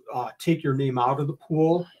 we'll take your name out of the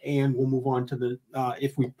pool and we'll move on to the,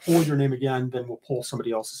 if we pull your name again, then we'll pull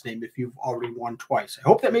somebody else's name if you've already won twice. I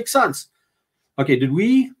hope that makes sense. Okay, did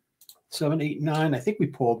we? 7, 8, 9. I think we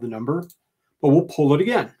pulled the number, but we'll pull it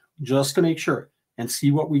again just to make sure and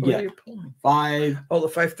see what we get. 5. Oh, the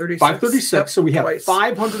 536. 536. Yep, so we have twice.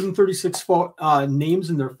 536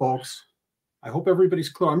 names in there, folks. I hope everybody's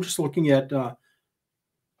clear. I'm just looking at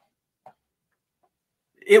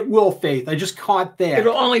it will, Faith. I just caught that.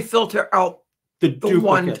 It'll only filter out the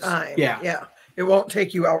one time. Yeah. Yeah. It won't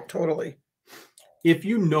take you out totally. If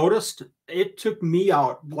you noticed, it took me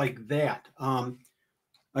out like that.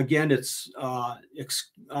 Again, it's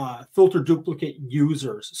filter duplicate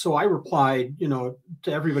users. So I replied, to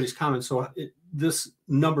everybody's comments. So this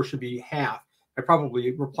number should be half. I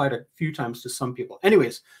probably replied a few times to some people.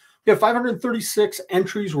 Anyways, we have 536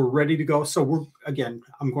 entries. We're ready to go. So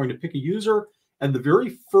I'm going to pick a user And the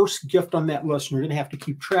very first gift on that list, and you're going to have to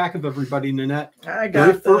keep track of everybody, Nanette. I got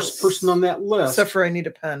very first person on that list. Except for I need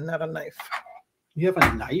a pen, not a knife. You have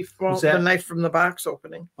a knife? Well, the knife from the box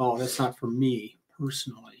opening. Oh, that's not for me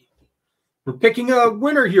personally. We're picking a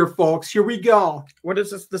winner here, folks. Here we go. What is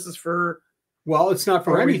this? This is for... Well, it's not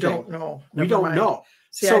for anything. We don't know. We don't know.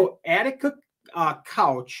 See, so Attica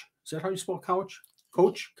Couch. Is that how you spell couch?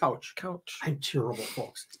 Couch. I'm terrible,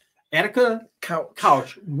 folks. Attica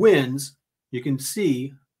Couch wins. You can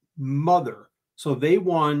see Mother. So they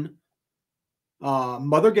won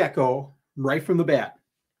Mother Gecko right from the bat.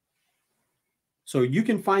 So you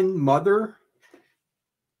can find Mother.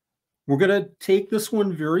 We're going to take this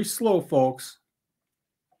one very slow, folks.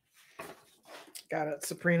 Got it.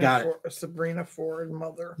 Sabrina Ford,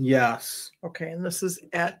 Mother. Yes. Okay, and this is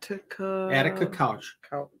Attica Couch.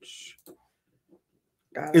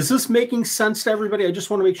 Got it. Is this making sense to everybody? I just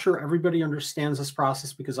want to make sure everybody understands this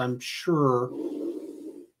process because I'm sure...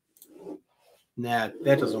 Nah,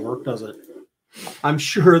 that doesn't work, does it? I'm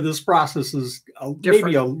sure this process is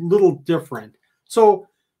maybe a little different. So,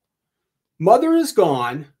 Mother is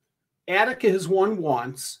gone. Attica has won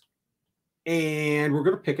once. And we're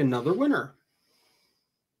going to pick another winner.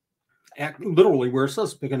 Literally where it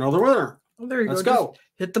says pick another winner. Well, there you Let's go. go. Just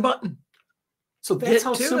hit the button. So that's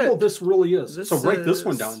how simple this really is. So write this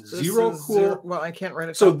one down. Zero cool. Well, I can't write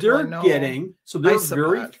it. So they're getting, so their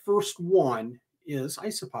very first one is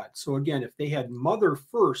Isopod. So again, if they had Mother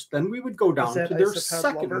first, then we would go down to their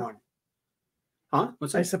second one. Huh?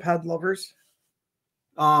 What's that? Isopod Lovers?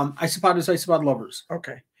 Isopod is Isopod Lovers.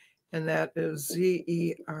 Okay. And that is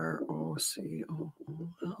ZEROCOOL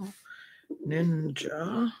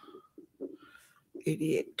Ninja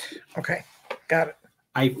 88. Okay. Got it.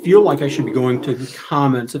 I feel like I should be going to the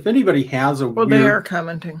comments. If anybody has a they are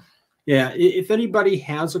commenting. Yeah, if anybody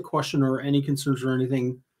has a question or any concerns or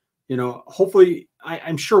anything, you know, hopefully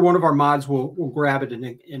I'm sure one of our mods will grab it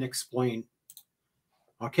and explain.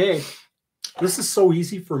 Okay. This is so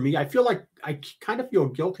easy for me. I feel like I kind of feel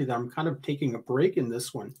guilty that I'm kind of taking a break in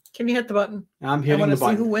this one. Can you hit the button? I'm hitting the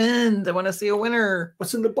button. I want to see who wins. I want to see a winner.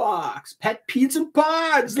 What's in the box? Pet Peds and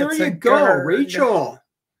Pods. There you go, Rachel.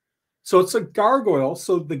 So it's a gargoyle.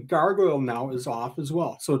 So the gargoyle now is off as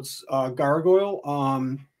well. So it's a gargoyle.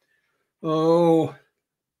 Oh,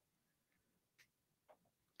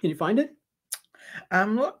 can you find it?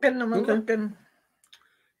 I'm looking. I'm looking.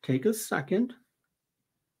 Take a second.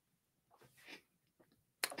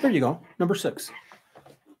 There you go. Number 6.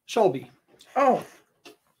 Shelby. Oh.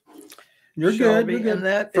 You're good. You're good. And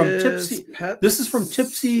that from is Tipsy. Pets. This is from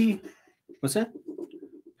Tipsy. What's that?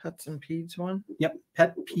 Pets and Peds one. Yep.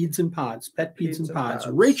 Pet Peds and Pods. Pet Peds and Pods.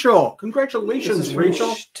 Rachel. Congratulations,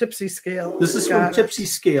 Rachel. Tipsy Scales. This is from Tipsy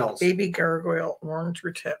Scales. Baby Gargoyle Orange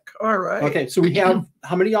Retic. All right. Okay. So we have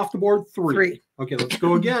how many off the board? 3. Okay. Let's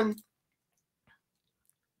go again.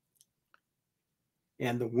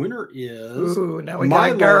 And the winner is now we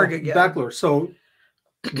got Garg again. Beckler. So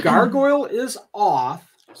Gargoyle is off,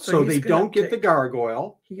 so they don't get the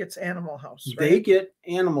Gargoyle. He gets Animal House. Right? They get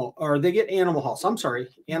Animal House. I'm sorry,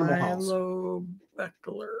 Animal House. Milo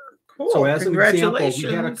Beckler. Cool. So as an example,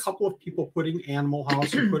 we had a couple of people putting Animal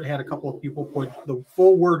House. We had a couple of people put the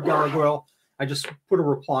full word Gargoyle. I just put a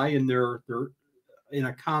reply in there in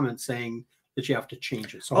a comment saying that you have to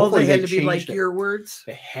change it. So they had to be like your words?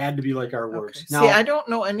 They had to be like our words. Now, see, I don't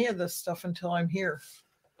know any of this stuff until I'm here.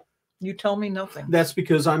 You tell me nothing. That's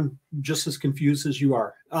because I'm just as confused as you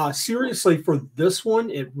are. Seriously, for this one,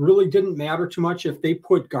 it really didn't matter too much. If they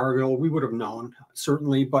put Gargoyle, we would have known,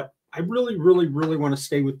 certainly. But I really, really, really want to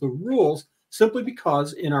stay with the rules simply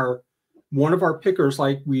because in one of our pickers,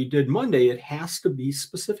 like we did Monday, it has to be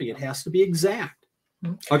specific. It has to be exact.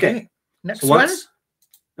 Okay. Next one.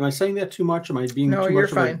 Am I saying that too much? Am I being too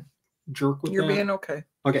much of a jerk with that? You're being okay.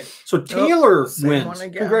 Okay. So Taylor wins.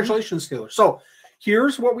 Congratulations, Taylor. So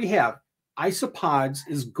here's what we have. Isopods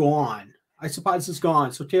is gone. Isopods is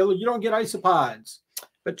gone. So Taylor, you don't get Isopods.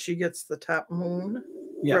 But she gets the Top Moon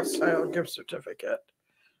Reptile gift certificate.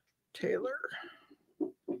 Taylor.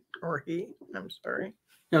 Or he. I'm sorry.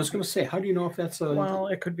 I was going to say, how do you know if that's a... Well,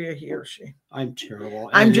 it could be a he or she. I'm terrible.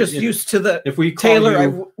 I'm just used to the... If we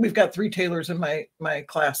Taylor, we've got 3 Taylors in my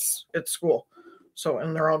class at school. So,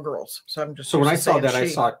 and they're all girls. So I'm just... So when I saw that, I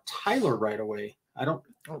saw Tyler right away. I don't...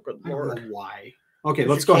 Oh, good Lord. I don't know why. Okay,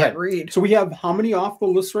 let's go ahead. Read. So we have how many off the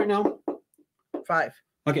list right now? 5.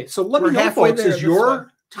 Okay, so let me know, folks, is your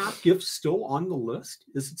top gift still on the list?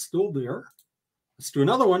 Is it still there? Let's do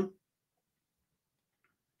another one.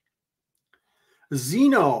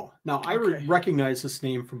 Zeno. Now, I recognize this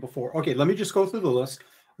name from before. Okay, let me just go through the list.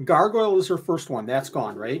 Gargoyle is her first one. That's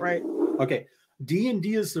gone, right? Right. Okay.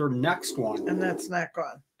 D&D is their next one. And that's not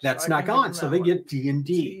gone. That's not gone. So they get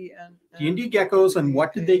D&D. D&D Geckos. And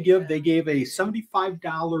what did they give? They gave a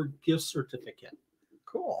 $75 gift certificate.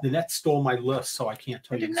 Cool. The net stole my list, so I can't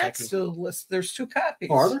tell you exactly. Still list. There's 2 copies.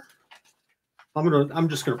 Oh, are there? I'm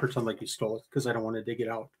just gonna pretend like you stole it because I don't want to dig it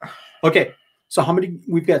out. Okay. So how many?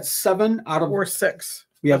 We've got 7 out of. Or 6.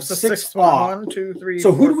 We have That's 6 off. 1, 2, 3.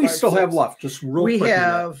 So 4, who do we 5, still 6. have left? Just real quick. We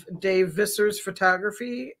have Dave Visser's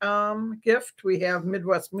photography gift. We have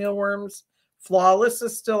Midwest Mealworms. Flawless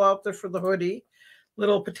is still out there for the hoodie.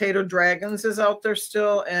 Little Potato Dragons is out there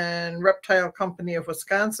still, and Reptile Company of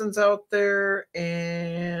Wisconsin's out there,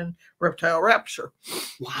 and Reptile Rapture.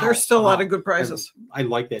 Wow. There's still a lot of good prizes. I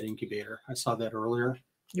like that incubator. I saw that earlier.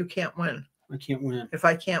 You can't win. I can't win. If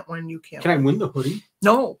I can't win, you can't. Can I win the hoodie?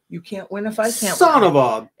 No, you can't win if I can't. Son win. of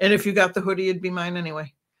a. And if you got the hoodie, it'd be mine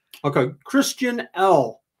anyway. Okay, Christian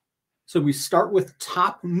L. So we start with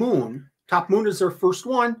Top Moon. Top Moon is their first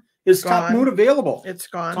one. Is Gone. Top Moon available? It's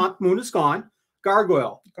gone. Top Moon is gone.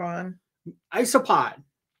 Gargoyle. Gone. Isopod.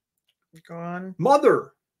 Gone.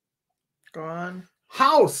 Mother. Gone.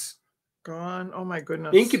 House. Gone. Oh my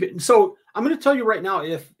goodness. Incubate. So I'm going to tell you right now,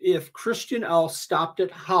 if Christian L stopped at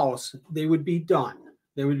House, they would be done.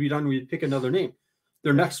 They would be done. We'd pick another name.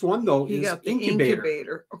 Their next one though he is got the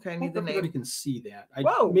incubator. Okay, I need the name. Everybody can see that. I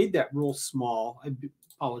Whoa. made that real small. I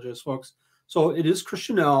apologize, folks. So it is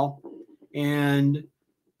Christian L and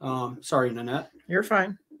sorry, Nanette. You're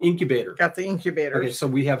fine. Incubator. Got the incubators. Okay, so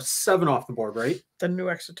we have 7 off the board, right? The new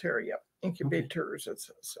Exoterra, yep. Incubators, it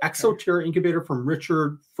says. Okay. Exoterra incubator from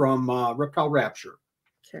Richard from Reptile Rapture.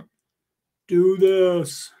 Okay. Do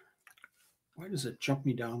this. Why does it jump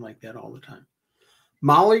me down like that all the time?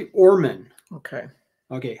 Molly Orman. Okay.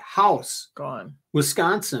 Okay. House. Gone.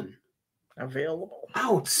 Wisconsin. Available.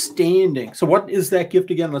 Outstanding. So what is that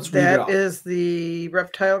gift again? Let's read it out. That is the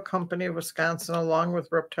Reptile Company of Wisconsin, along with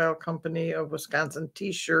Reptile Company of Wisconsin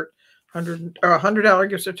t-shirt, $100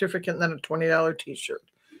 gift certificate, and then a $20 t-shirt.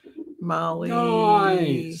 Molly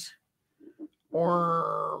Nice.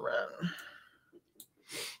 Orman.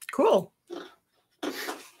 Cool.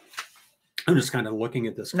 I'm just kind of looking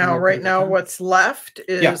at this. Now, right now, what's left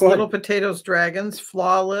is Little Potatoes Dragons,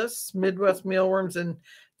 Flawless, Midwest Mealworms, and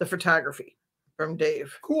the photography from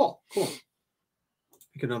Dave. Cool. Cool.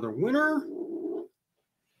 Pick another winner.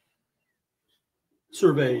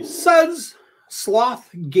 Survey says Sloth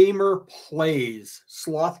Gamer Plays.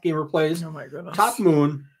 Sloth Gamer Plays. Oh my goodness. Top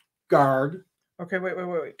Moon. Guard. Okay,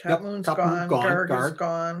 wait. Top Moon's Top gone. Moon, gone. Guard is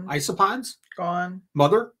gone. Isopods. Gone.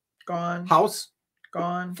 Mother. Gone. House.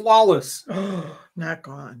 Gone. Flawless. Not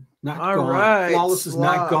gone. Not All gone. right, Flawless is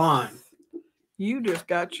not gone. You just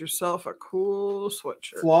got yourself a cool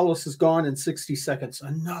sweatshirt. Flawless is gone in 60 seconds.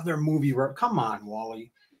 Another movie. Come on,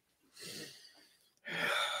 Wally.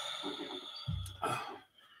 I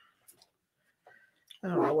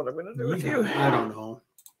don't know what I'm going to do with you. I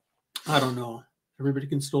don't know. Everybody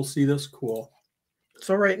can still see this. Cool.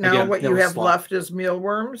 So right now, again, what you have left is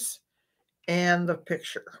Mealworms and the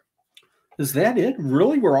picture. Is that it?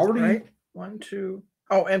 Really? We're already... Right. 1, 2...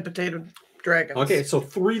 Oh, and Potato Dragons. Okay, so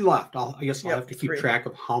 3 left. I guess I'll have to keep track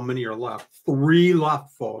of how many are left. 3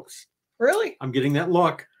 left, folks. Really? I'm getting that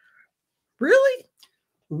look. Really?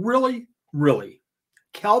 Really? Really?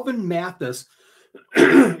 Calvin Mathis.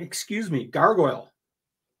 Excuse me. Gargoyle.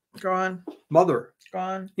 Gone. Mother.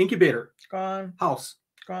 Gone. Incubator. Gone. House.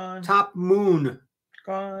 Gone. Top Moon.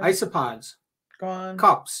 Gone. Isopods. Gone.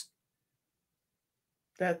 Cups.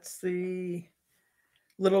 That's the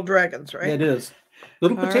Little Dragons, right? It is.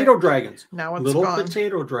 Little Potato Dragons. Now it's Little gone.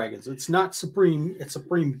 Potato Dragons. It's not Supreme. It's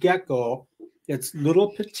Supreme Gecko. It's Little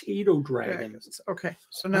Potato Dragons. Okay.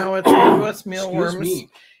 So now it's Midwest Mealworms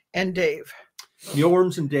and Dave.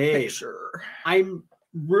 Mealworms and Dave. Picture. I'm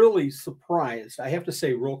really surprised. I have to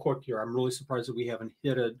say real quick here, I'm really surprised that we haven't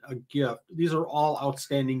hit a gift. These are all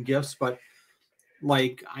outstanding gifts, but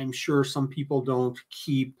like I'm sure some people don't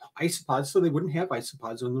keep isopods, so they wouldn't have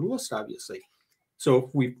isopods on the list, obviously. So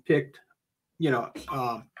if we picked,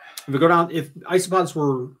 if we go down, if isopods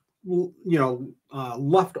were,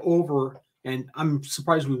 left over, and I'm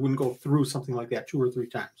surprised we wouldn't go through something like that 2 or 3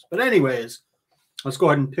 times. But anyways, let's go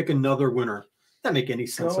ahead and pick another winner. That make any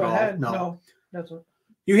sense Go at ahead. all? No. That's what.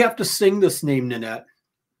 You have to sing this name, Nanette.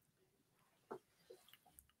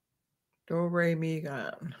 Do, re, mi,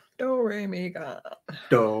 gon. Do, re, mi, gon.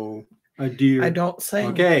 Do, a deer. I don't sing.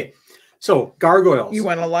 Okay. So, gargoyles. You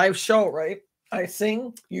want a live show, right? I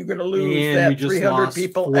sing. You're going to lose And that we just 300 lost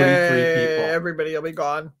people. 43 people. Everybody will be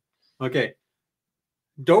gone. Okay.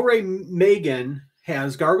 Do-Re Megan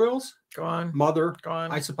has gargoyles. Gone. Mother.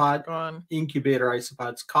 Gone. Isopod. Gone. Incubator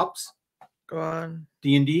isopods. Cups. Gone.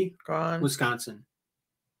 D&D? Gone. Wisconsin.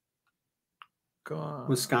 Gone.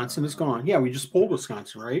 Wisconsin is gone. Yeah, we just pulled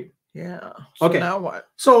Wisconsin, right? Yeah. So okay. Now what?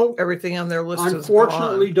 So everything on their list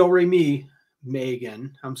unfortunately, is gone. Do-Re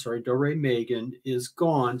Megan is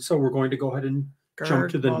gone. So we're going to go ahead and jump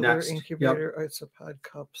to the next. Incubator, isopod,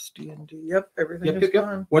 cups, D&D. Yep, everything is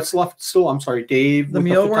gone. What's left still? I'm sorry, Dave. The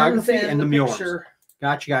Mealworms and the Mealworms.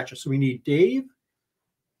 Gotcha. So we need Dave.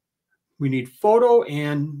 We need photo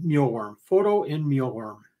and mealworm. Photo and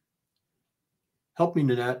mealworm. Help me,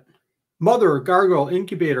 Nanette. Mother, gargoyle,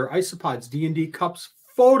 incubator, isopods, D&D cups,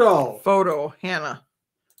 photo. Photo, Hannah.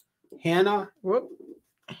 Hannah. Whoop.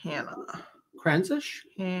 Hannah. Kranzush?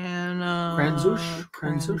 Hannah.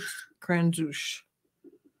 Kranzush.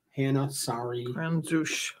 Hannah, sorry.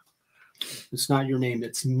 Kranzush. It's not your name,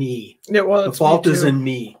 it's me. Yeah, well, the fault is in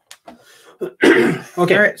me. Okay. All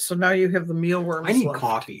right, so now you have the mealworms. I need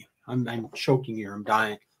coffee. I'm choking here. I'm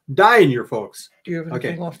dying. I'm dying here, folks. Do you have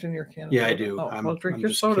anything left in your can? Yeah, I do. Well, drink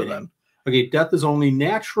your soda then. Okay, death is only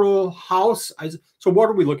natural. House. So what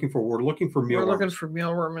are we looking for? We're looking for mealworms. We're looking for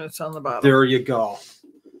mealworm, and it's on the bottom. There you go.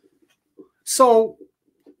 So.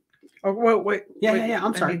 Oh, wait. Yeah.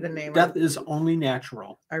 I'm sorry. I need the name. Death is only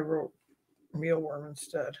natural. I wrote mealworm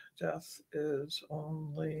instead. Death is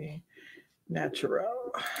only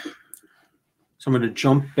natural. So I'm going to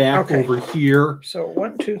jump back over here. So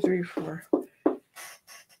 1, 2, 3, 4.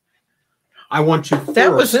 I want you first.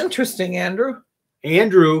 That was interesting, Andrew.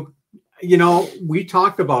 Andrew, you know, we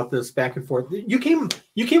talked about this back and forth. You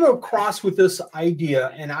came across with this idea,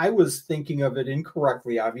 and I was thinking of it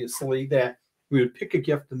incorrectly, obviously, that we would pick a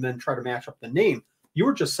gift and then try to match up the name. You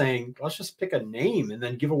were just saying, let's just pick a name and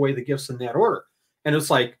then give away the gifts in that order. And it's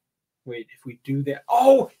like, wait, if we do that,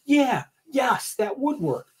 oh, yeah, yes, that would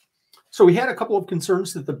work. So we had a couple of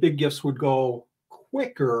concerns that the big gifts would go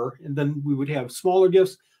quicker and then we would have smaller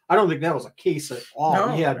gifts. I don't think that was a case at all.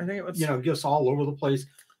 No, we had, I think it was... gifts all over the place.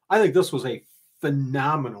 I think this was a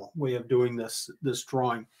phenomenal way of doing this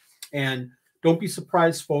drawing. And don't be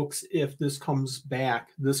surprised, folks, if this comes back,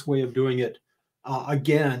 this way of doing it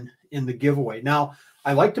again in the giveaway. Now,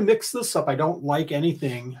 I like to mix this up. I don't like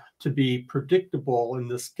anything to be predictable in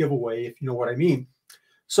this giveaway, if you know what I mean.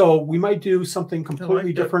 So we might do something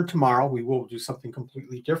completely different tomorrow. We will do something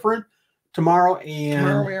completely different tomorrow. And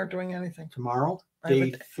tomorrow we aren't doing anything. Tomorrow,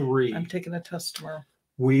 day 3. I'm taking a test tomorrow.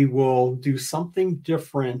 We will do something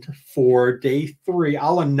different for day 3.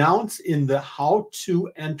 I'll announce in the how to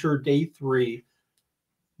enter day 3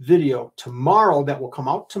 video tomorrow that will come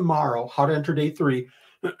out tomorrow, how to enter day 3.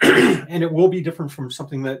 And it will be different from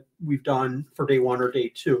something that we've done for day 1 or day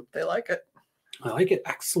 2. They like it. I like it.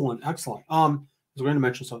 Excellent. I was going to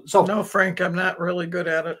mention something. So no, Frank, I'm not really good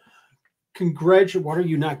at it. Congratulations. What are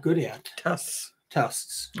you not good at?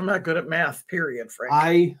 Tests. I'm not good at math, period, Frank.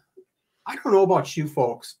 I don't know about you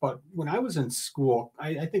folks, but when I was in school,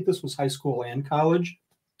 I think this was high school and college.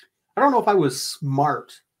 I don't know if I was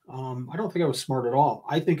smart. I don't think I was smart at all.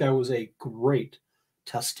 I think I was a great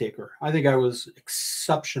test taker. I think I was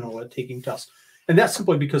exceptional at taking tests. And that's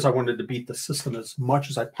simply because I wanted to beat the system as much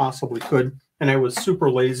as I possibly could. And I was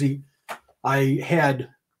super lazy. I had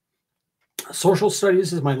social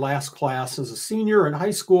studies as my last class as a senior in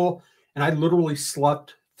high school, and I literally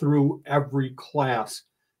slept through every class.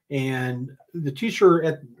 And the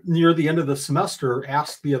teacher near the end of the semester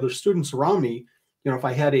asked the other students around me, if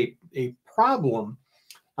I had a problem,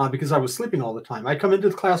 because I was sleeping all the time. I'd come into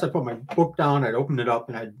the class, I'd put my book down, I'd open it up,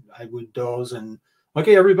 and I would doze and,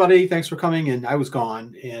 okay, everybody, thanks for coming, and I was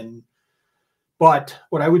gone. But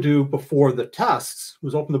what I would do before the tests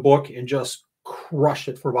was open the book and just crush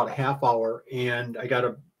it for about a half hour. And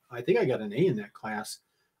I think I got an A in that class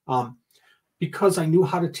because I knew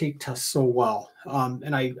how to take tests so well.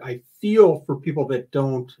 And I feel for people that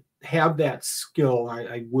don't have that skill.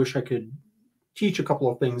 I wish I could teach a couple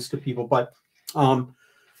of things to people. But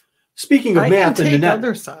speaking of math, I can take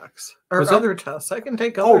other socks or other tests. I can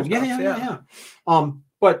take other tests. Yeah.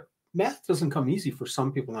 But math doesn't come easy for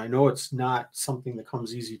some people. And I know it's not something that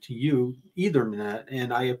comes easy to you either, Nanette.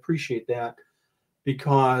 And I appreciate that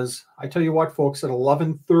because I tell you what, folks, at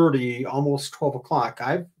 11:30, almost 12 o'clock,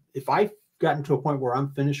 if I've gotten to a point where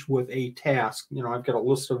I'm finished with a task, I've got a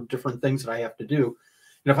list of different things that I have to do.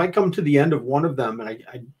 And if I come to the end of one of them, and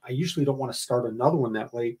I usually don't want to start another one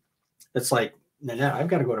that late, it's like, Nanette, I've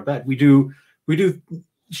got to go to bed.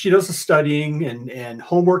 She does the studying and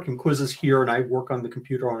homework and quizzes here, and I work on the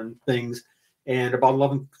computer on things. And about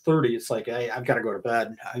 11:30, it's like, hey, I've got to go to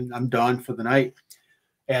bed. I'm done for the night.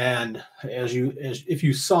 And if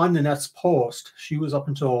you saw Nanette's post, she was up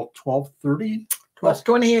until 12:30.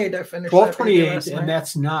 12:28. I finished. 12:28, and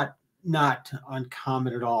that's not not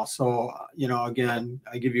uncommon at all. So, you know, again,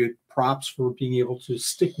 I give you props for being able to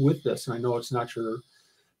stick with this. And I know it's not your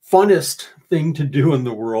funnest thing to do in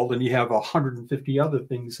the world, and you have 150 other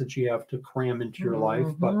things that you have to cram into your life.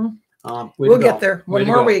 But we'll get there. One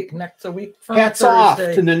more week. Next a week from Hats Thursday.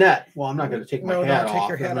 off to Nanette. Well, I'm not going to take my hat off. Take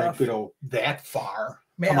your hat off. Go that far.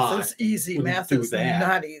 Math is easy. Math is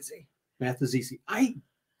not easy. Math is easy.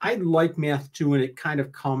 I like math too, and it kind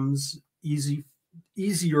of comes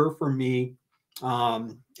easier for me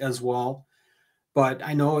as well. But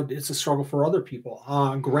I know it's a struggle for other people.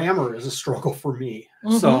 Grammar is a struggle for me.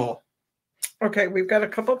 So, okay, we've got a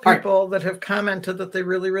couple people that have commented that they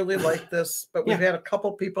really, really like this, but we've had a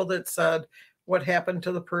couple people that said, "What happened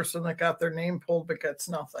to the person that got their name pulled but gets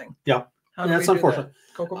nothing?" Yeah, that's unfortunate.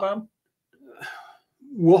 Cocoa Bomb.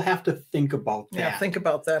 We'll have to think about that. Yeah, think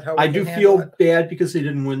about that. How I do feel bad because they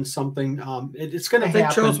didn't win something. It's going to happen.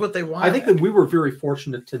 They chose what they wanted. I think that we were very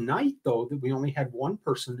fortunate tonight, though, that we only had one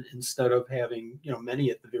person instead of having, you know,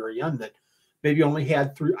 many at the very end that maybe only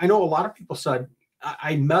had 3. I know a lot of people said,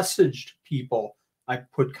 I messaged people, I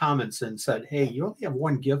put comments and said, hey, you only have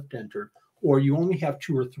 1 gift entered, or you only have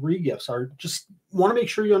 2 or 3 gifts. I just want to make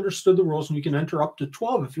sure you understood the rules, and you can enter up to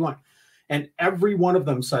 12 if you want. And every one of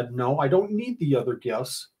them said, no, I don't need the other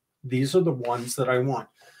gifts. These are the ones that I want.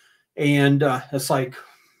 And it's like,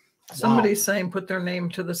 somebody's saying put their name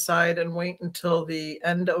to the side and wait until the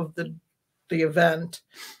end of the event.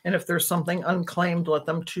 And if there's something unclaimed, let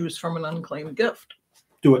them choose from an unclaimed gift.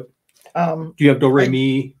 Do it. Do you have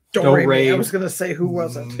Do-Re-Mi? Do-Re-Mi. I was going to say, who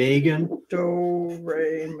was it? Megan.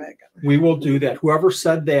 Do-Re-Megan. We will do that. Whoever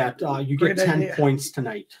said that, you get 10 points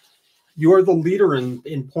tonight. You are the leader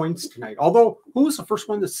in points tonight. Although, who was the first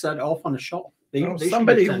one that said Elf on the Shelf? They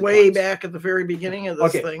somebody way back at the very beginning of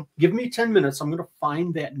this thing. Give me 10 minutes. I'm going to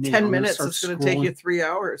find that name. 10 minutes. It's going to take you 3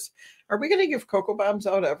 hours. Are we going to give Cocoa Bombs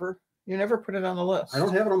out ever? You never put it on the list. I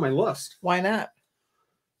don't have it on my list. Why not?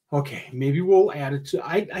 Okay, maybe we'll add it to.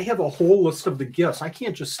 I have a whole list of the gifts. I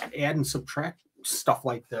can't just add and subtract stuff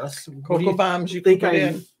like this. Cocoa Bombs, you think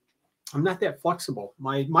I'm not that flexible.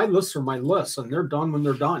 My lists are my lists, and they're done when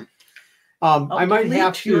they're done. I might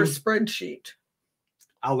have to your spreadsheet.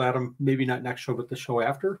 I'll add them. Maybe not next show, but the show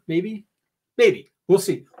after. Maybe. We'll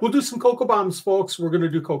see. We'll do some Cocoa Bombs, folks. We're going to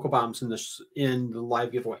do Cocoa Bombs in the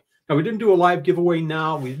live giveaway. Now, we didn't do a live giveaway.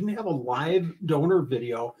 Now we didn't have a live donor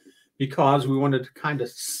video because we wanted to kind of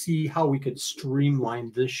see how we could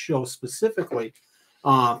streamline this show specifically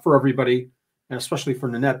for everybody, and especially for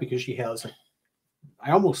Nanette, because she has. I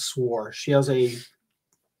almost swore she has a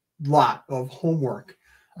lot of homework.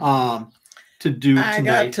 To do tonight. I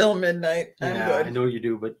got till midnight. I'm good. I know you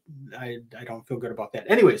do, but I don't feel good about that.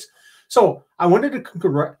 Anyways, so I wanted to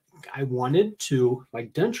my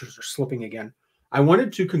dentures are slipping again. I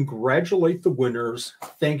wanted to congratulate the winners.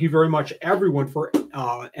 Thank you very much, everyone, for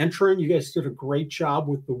entering. You guys did a great job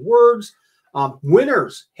with the words.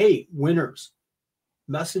 Winners, hey, winners,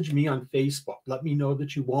 message me on Facebook. Let me know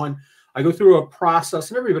that you won. I go through a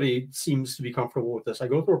process, and everybody seems to be comfortable with this. I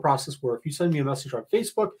go through a process where if you send me a message on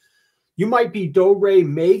Facebook, you might be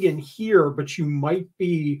Do-Re-Megan here, but you might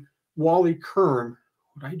be Wally Kern.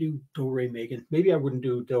 Would I do Do-Re-Megan? Maybe I wouldn't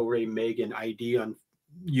do Do-Re-Megan ID on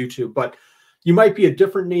YouTube, but you might be a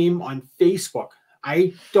different name on Facebook.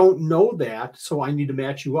 I don't know that, so I need to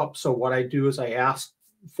match you up. So what I do is I ask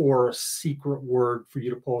for a secret word for you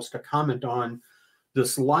to post a comment on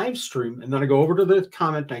this live stream, and then I go over to the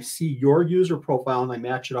comment and I see your user profile and I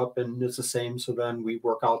match it up, and it's the same. So then we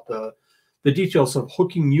work out the details of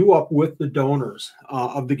hooking you up with the donors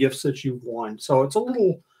of the gifts that you've won. So it's a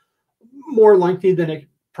little more lengthy than it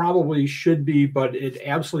probably should be, but it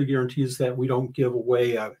absolutely guarantees that we don't give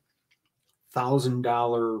away a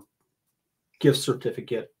 $1,000 gift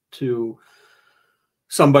certificate to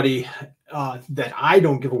somebody, that I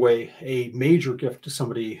don't give away a major gift to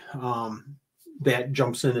somebody that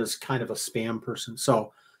jumps in as kind of a spam person.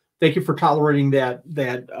 So thank you for tolerating that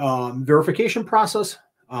verification process.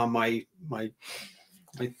 My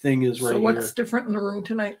thing is right here. So what's different in the room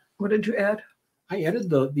tonight? What did you add? I added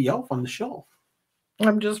the elf on the shelf.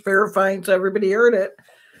 I'm just verifying so everybody heard it.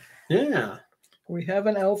 Yeah. We have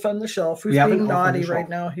an elf on the shelf who's being naughty right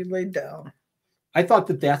now. He laid down. I thought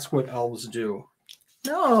that's what elves do.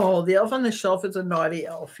 No, the elf on the shelf is a naughty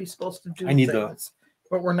elf. He's supposed to do things.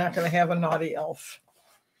 But we're not going to have a naughty elf.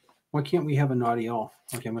 Why can't we have a naughty elf?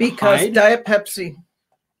 Okay, I'm because hide. Diet Pepsi.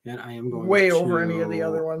 And I am going way over any of the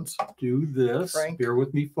other ones. Do this. Bear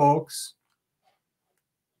with me, folks.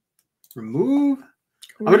 Remove.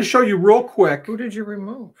 I'm going to show you real quick. Who did you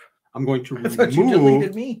remove? I'm going to remove. I thought you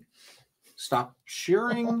deleted me. Stop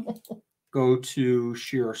sharing. Go to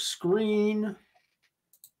share screen.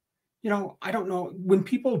 you know, I don't know when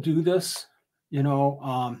people do this, you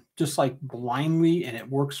know, just like blindly and it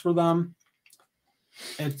works for them.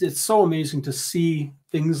 It's so amazing to see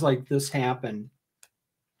things like this happen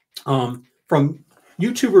from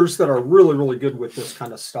YouTubers that are really, really good with this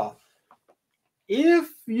kind of stuff. If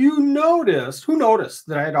you noticed, who noticed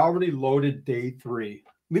that I had already loaded day 3?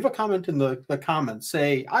 Leave a comment in the comments.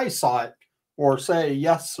 Say, I saw it, or say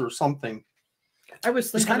yes or something. I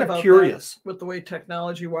was thinking kind of about curious with the way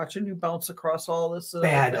technology, watching you bounce across all this.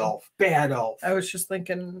 Bad elf. I was just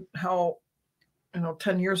thinking how,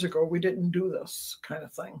 10 years ago, we didn't do this kind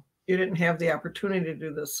of thing. You didn't have the opportunity to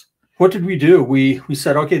do this. What did we do? We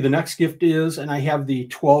said, okay, the next gift is, and I have the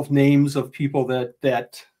 12 names of people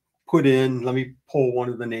that put in. Let me pull one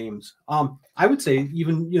of the names. I would say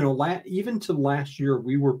even, even to last year,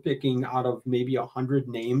 we were picking out of maybe 100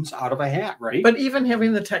 names out of a hat, right? But even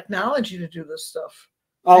having the technology to do this stuff.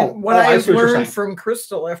 Oh, what I've learned from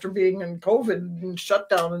Crystal after being in COVID and shut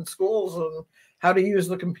down in schools and how to use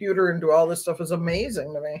the computer and do all this stuff is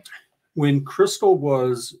amazing to me. When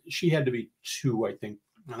Crystal she had to be 2, I think,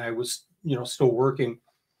 and I was, still working.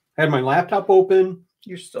 I had my laptop open.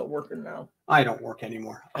 You're still working now. I don't work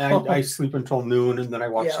anymore. I sleep until noon, and then I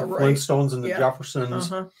watch the Flintstones and the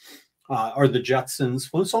Jeffersons, or the Jetsons.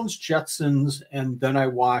 Flintstones, Jetsons, and then I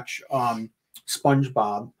watch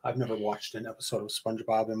SpongeBob. I've never watched an episode of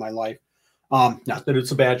SpongeBob in my life. Not that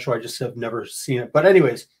it's a bad show. I just have never seen it. But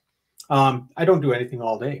anyways, I don't do anything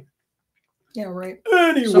all day. Yeah, right.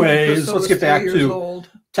 Anyways, let's get back to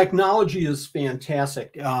technology is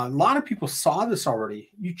fantastic. A lot of people saw this already.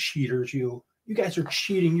 You cheaters, you guys are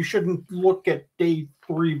cheating. You shouldn't look at day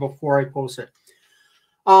 3 before I post it.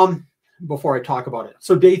 Before I talk about it.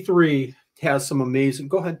 So day 3 has some amazing.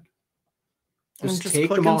 Go ahead. Just take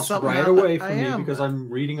the mouse right away from me because I'm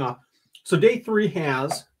reading off. So day 3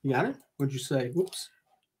 has. You got it? What'd you say? Whoops.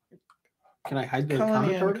 Can I hide the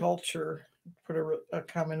comment? Culture. Put a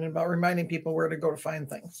comment about reminding people where to go to find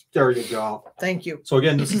things. There you go. Thank you. So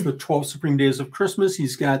again, this is the 12 Supreme Days of Christmas.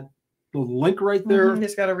 He's got the link right there.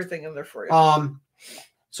 He's got everything in there for you.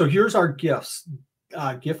 So here's our gifts.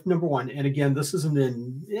 Gift number 1. And again, this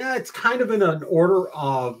isn't it's kind of in an order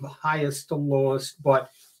of highest to lowest, but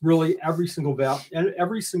really every single gift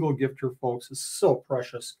here, folks, is so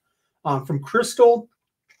precious. From Crystal,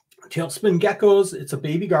 Tailspin Geckos. It's a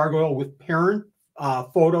baby gargoyle with parent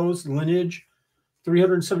photos, lineage,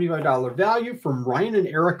 $375 value. From Ryan and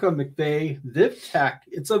Erica McVeigh, VivTech.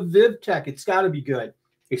 It's a VivTech. It's got to be good.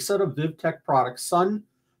 A set of VivTech products.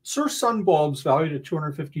 Sir Sun bulbs valued at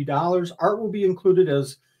 $250. Art will be included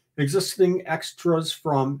as existing extras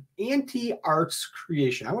from Anti-Arts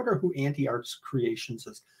Creation. I wonder who Anti-Arts Creations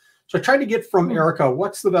is. So I tried to get from Erica,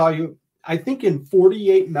 what's the value? I think in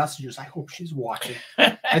 48 messages. I hope she's watching.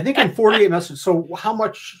 I think in 48 messages. So how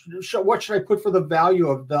much, what should I put for the value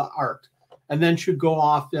of the art? And then should go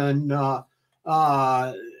off and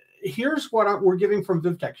here's what we're giving from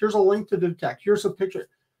VivTech. Here's a link to VivTech. Here's a picture.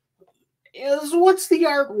 What's the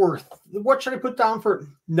art worth? What should I put down for it?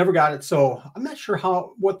 Never got it. So I'm not sure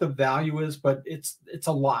what the value is, but it's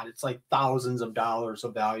a lot. It's like thousands of dollars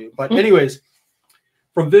of value. But anyways,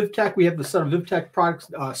 from VivTech, we have the set of VivTech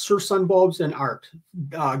products, Sir Sun bulbs and art.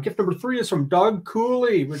 Gift number 3 is from Doug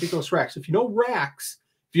Cooley, Ridiculous Rex. If you know Rex,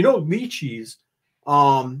 if you know Leachies,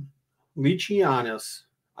 Leachianus,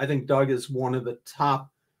 I think Doug is one of the top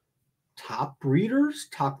breeders,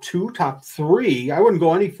 top 2, top 3. I wouldn't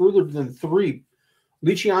go any further than 3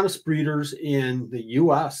 Leachianus breeders in the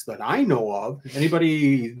U.S. that I know of.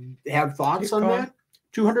 Anybody have thoughts on that?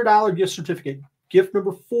 $200 gift certificate. Gift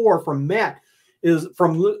number 4 from Matt is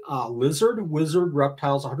from Lizard Wizard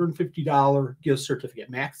Reptiles, $150 gift certificate.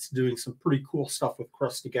 Matt's doing some pretty cool stuff with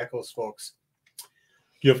Crested Geckos, folks.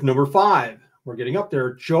 Gift number 5. We're getting up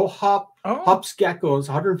there. Joe Hup's Geckos,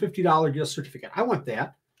 $150 gift certificate. I want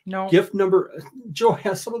that. No. Gift number. Joe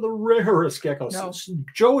has some of the rarest geckos. No.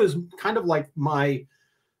 Joe is kind of like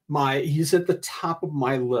he's at the top of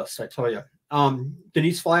my list, I tell you.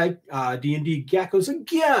 Denise Flagg, D&D Geckos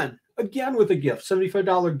again with a gift,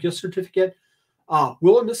 $75 gift certificate.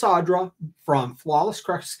 Will and Miss Audra from Flawless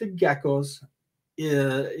Crested Geckos.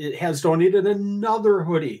 It has donated another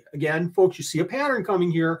hoodie. Again, folks, you see a pattern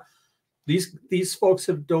coming here. These folks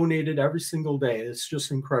have donated every single day. It's just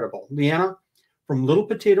incredible. Leanna from Little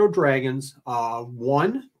Potato Dragons,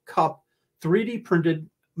 1 cup, 3D printed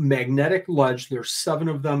magnetic ledge. There's 7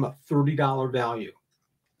 of them, a $30 value.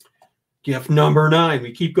 Gift number 9.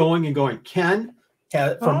 We keep going and going. Ken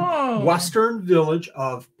from Western Village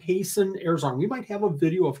of Payson, Arizona. We might have a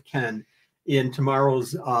video of Ken in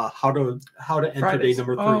tomorrow's how to enter day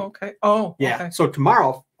number 3. Oh, okay. Oh, yeah. Okay. So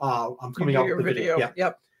tomorrow I'm coming out with the video. Yeah.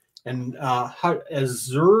 Yep. and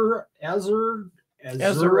azurite,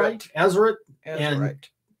 and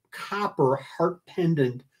copper heart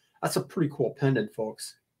pendant. That's a pretty cool pendant,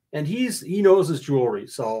 folks. And he knows his jewelry.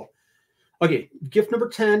 So, okay, gift number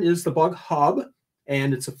 10 is the Bug Hub,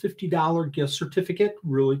 and it's a $50 gift certificate.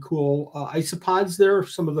 Really cool isopods there,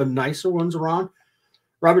 some of the nicer ones around.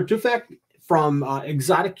 Robert Dufek from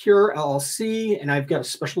Exotic Cure LLC, and I've got a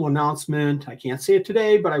special announcement. I can't say it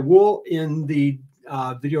today, but I will in the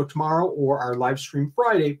video tomorrow or our live stream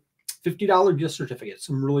Friday. $50 gift certificate.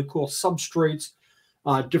 Some really cool substrates,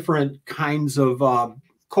 different kinds of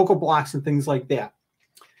cocoa blocks and things like that.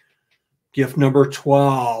 Gift number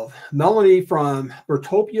 12, Melanie from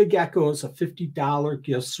Bertopia Geckos, a $50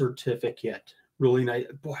 gift certificate. Really nice.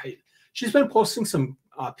 Boy, she's been posting some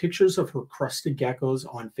pictures of her crested geckos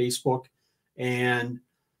on Facebook. And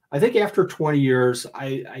I think after 20 years,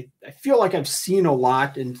 I feel like I've seen a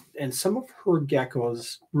lot, and some of her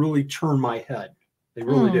geckos really turn my head. They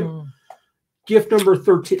really do. Gift number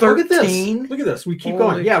 13. Look at this. Look at this. We keep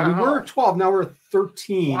going. Yeah, we were at 12. Now we're at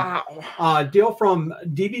 13. Wow. Deal from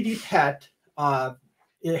DVD Pet.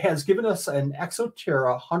 It has given us an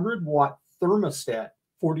Exoterra 100-watt thermostat,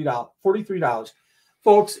 $43.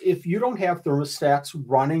 Folks, if you don't have thermostats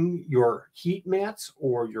running your heat mats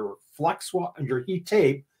or your your heat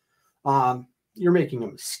tape, you're making a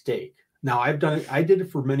mistake. Now, I've done it. I did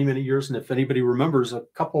it for many, many years. And if anybody remembers, a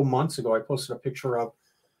couple months ago, I posted a picture of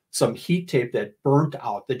some heat tape that burnt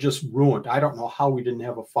out, that just ruined. I don't know how we didn't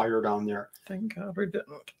have a fire down there. Thank God we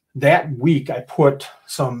didn't. That week, I put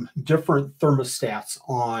some different thermostats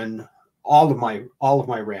on all of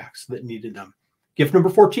my racks that needed them. Gift number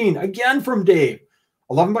 14, again from Dave.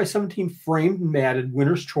 11 by 17 framed matted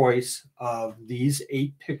winner's choice of these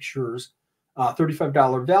 8 pictures.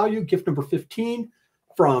 $35 value. Gift number 15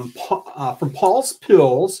 from Paul's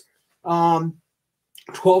Pills.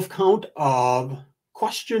 12 count of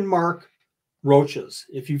question mark roaches.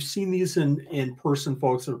 If you've seen these in person,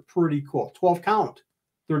 folks, they're pretty cool. 12 count,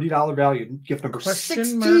 $30 value. Gift number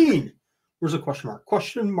 16. Where's the question mark?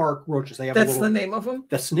 Question mark roaches. They have That's the name of them?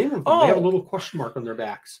 That's the name of them. They have a little question mark on their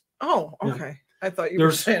backs. Oh, okay. Yeah. I thought you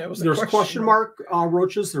were saying it was There's question mark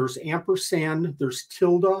roaches. There's ampersand. There's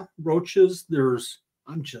tilde roaches.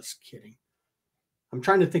 I'm just kidding. I'm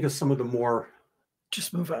trying to think of some of the more.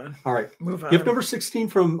 Just move on. All right. Move on. Gift number 16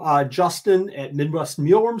 from Justin at Midwest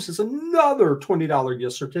Mealworms is another $20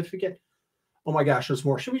 gift certificate. Oh my gosh, there's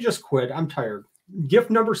more. Should we just quit? I'm tired. Gift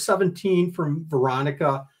number 17 from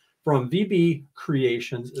Veronica from VB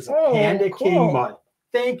Creations is a Panda King mud.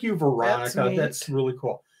 Thank you, Veronica. That's really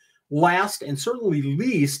cool. Last and certainly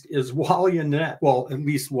least is Wally and Annette. Well, at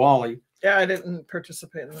least Wally. Yeah, I didn't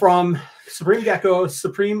participate in this. From Supreme Gecko,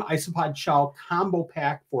 Supreme Isopod Chow Combo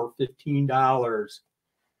Pack for $15.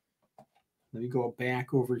 Let me go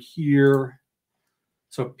back over here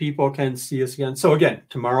so people can see us again. So again,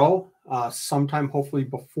 tomorrow, sometime hopefully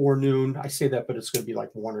before noon. I say that, but it's going to be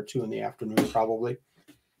like 1 or 2 in the afternoon probably.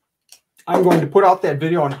 I'm going to put out that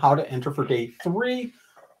video on how to enter for day 3.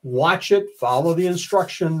 Watch it, follow the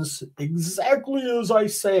instructions exactly as I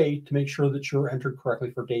say to make sure that you're entered correctly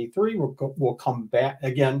for day 3. We'll come back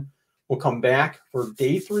again. We'll come back for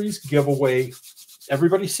day 3's giveaway.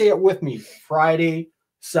 Everybody say it with me. Friday,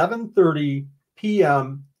 7:30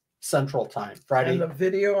 p.m. Central Time. Friday. And the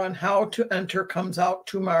video on how to enter comes out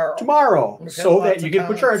tomorrow. So that you can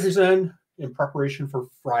put your entries in preparation for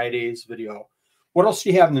Friday's video. What else do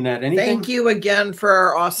you have in the net? Anything? Thank you again for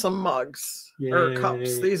our awesome mugs. Or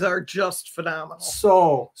cups. These are just phenomenal.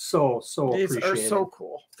 These are so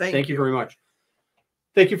cool. Thank you very much.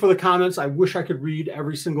 Thank you for the comments. I wish I could read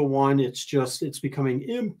every single one. It's becoming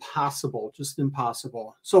impossible, just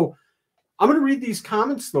impossible. So I'm going to read these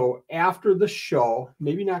comments though after the show.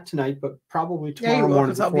 Maybe not tonight, but probably tomorrow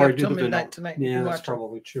morning before I do the video. Tonight. Yeah, that's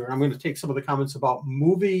probably true. And I'm going to take some of the comments about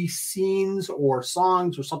movie scenes or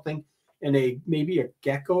songs or something in maybe a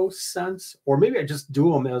gecko sense, or maybe I just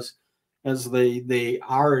do them as they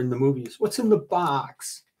are in the movies. What's in the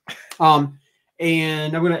box? And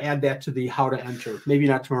I'm going to add that to the how to enter. Maybe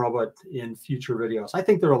not tomorrow, but in future videos. I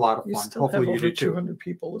think they're a lot of fun. Hopefully you do too. 200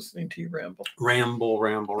 people listening to you ramble. Ramble.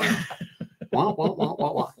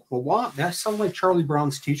 Wah. That sounds like Charlie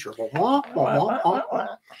Brown's teacher. Wah.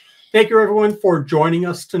 Thank you, everyone, for joining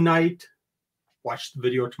us tonight. Watch the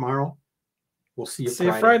video tomorrow. We'll see you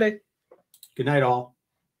Friday. See you Friday. Good night, all.